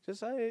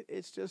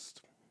 it's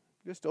just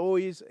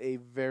always a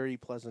very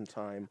pleasant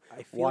time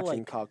I feel watching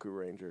like Kaku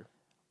Ranger.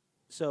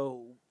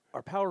 So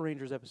our Power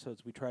Rangers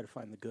episodes, we try to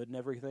find the good in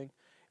everything.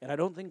 And I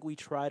don't think we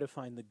try to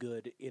find the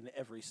good in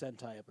every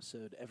Sentai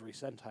episode. Every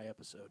Sentai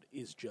episode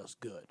is just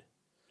good.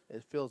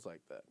 It feels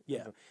like that.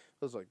 Yeah. It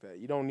feels like that.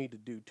 You don't need to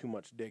do too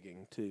much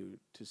digging to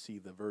see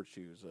the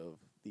virtues of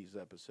these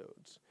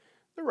episodes.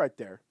 They're right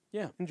there.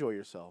 Yeah. Enjoy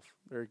yourself.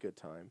 They're a good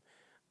time.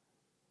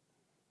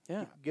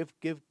 Yeah. Give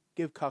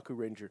Kaku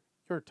Ranger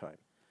your time.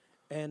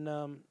 And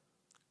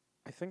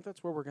I think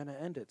that's where we're going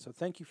to end it. So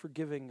thank you for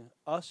giving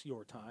us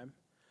your time.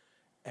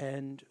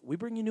 And we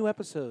bring you new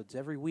episodes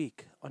every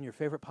week on your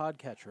favorite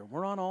podcatcher, and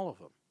we're on all of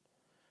them.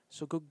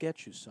 So go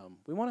get you some.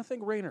 We want to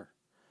thank Rainer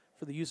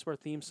for the use of our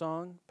theme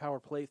song, Power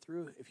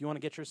Playthrough. If you want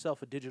to get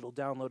yourself a digital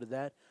download of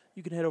that,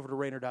 you can head over to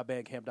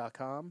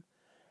rainer.bandcamp.com.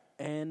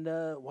 And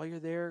while you're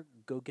there,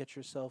 go get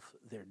yourself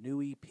their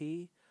new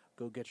EP.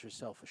 Go get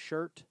yourself a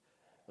shirt,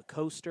 a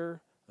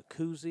coaster, a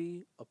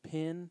koozie, a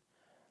pin,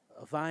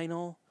 a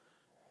vinyl.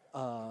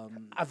 A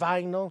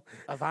vinyl.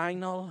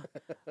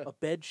 A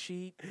bed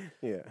sheet.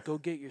 Yeah. Go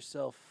get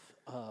yourself.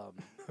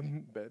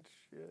 Bed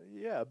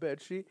yeah, a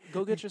bed sheet.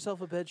 Go get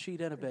yourself a bed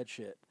sheet and a bed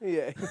shit.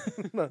 Yeah.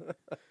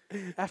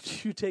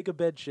 After you take a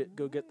bed shit,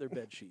 go get their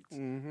bed sheets.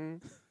 Mm-hmm.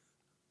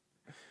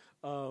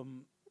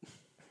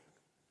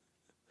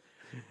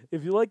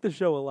 If you like the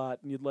show a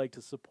lot and you'd like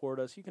to support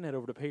us, you can head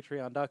over to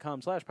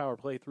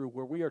patreon.com/powerplaythrough,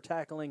 where we are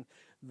tackling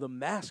the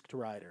Masked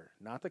Rider,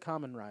 not the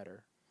Common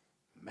Rider,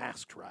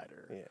 Masked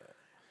Rider. Yeah.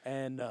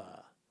 And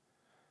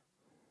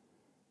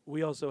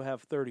we also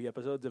have 30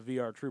 episodes of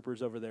VR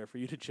Troopers over there for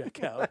you to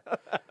check out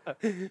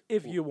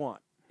if you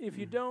want. If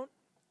you don't,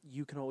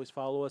 you can always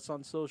follow us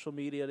on social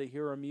media to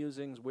hear our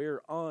musings.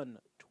 We're on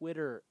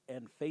Twitter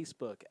and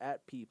Facebook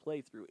at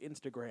PPlaythrough,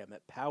 Instagram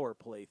at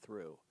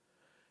PowerPlaythrough.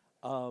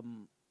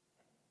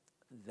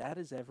 That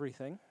is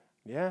everything.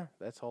 Yeah,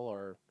 that's all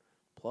our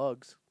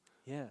plugs.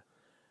 Yeah.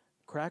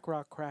 Crack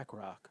rock, crack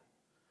rock.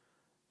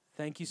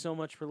 thank you so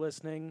much for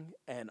listening,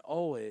 and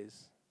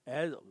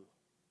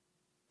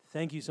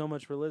thank you so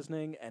much for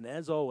listening, and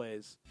as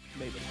always,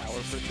 may the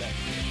power protect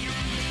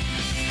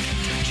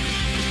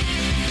you.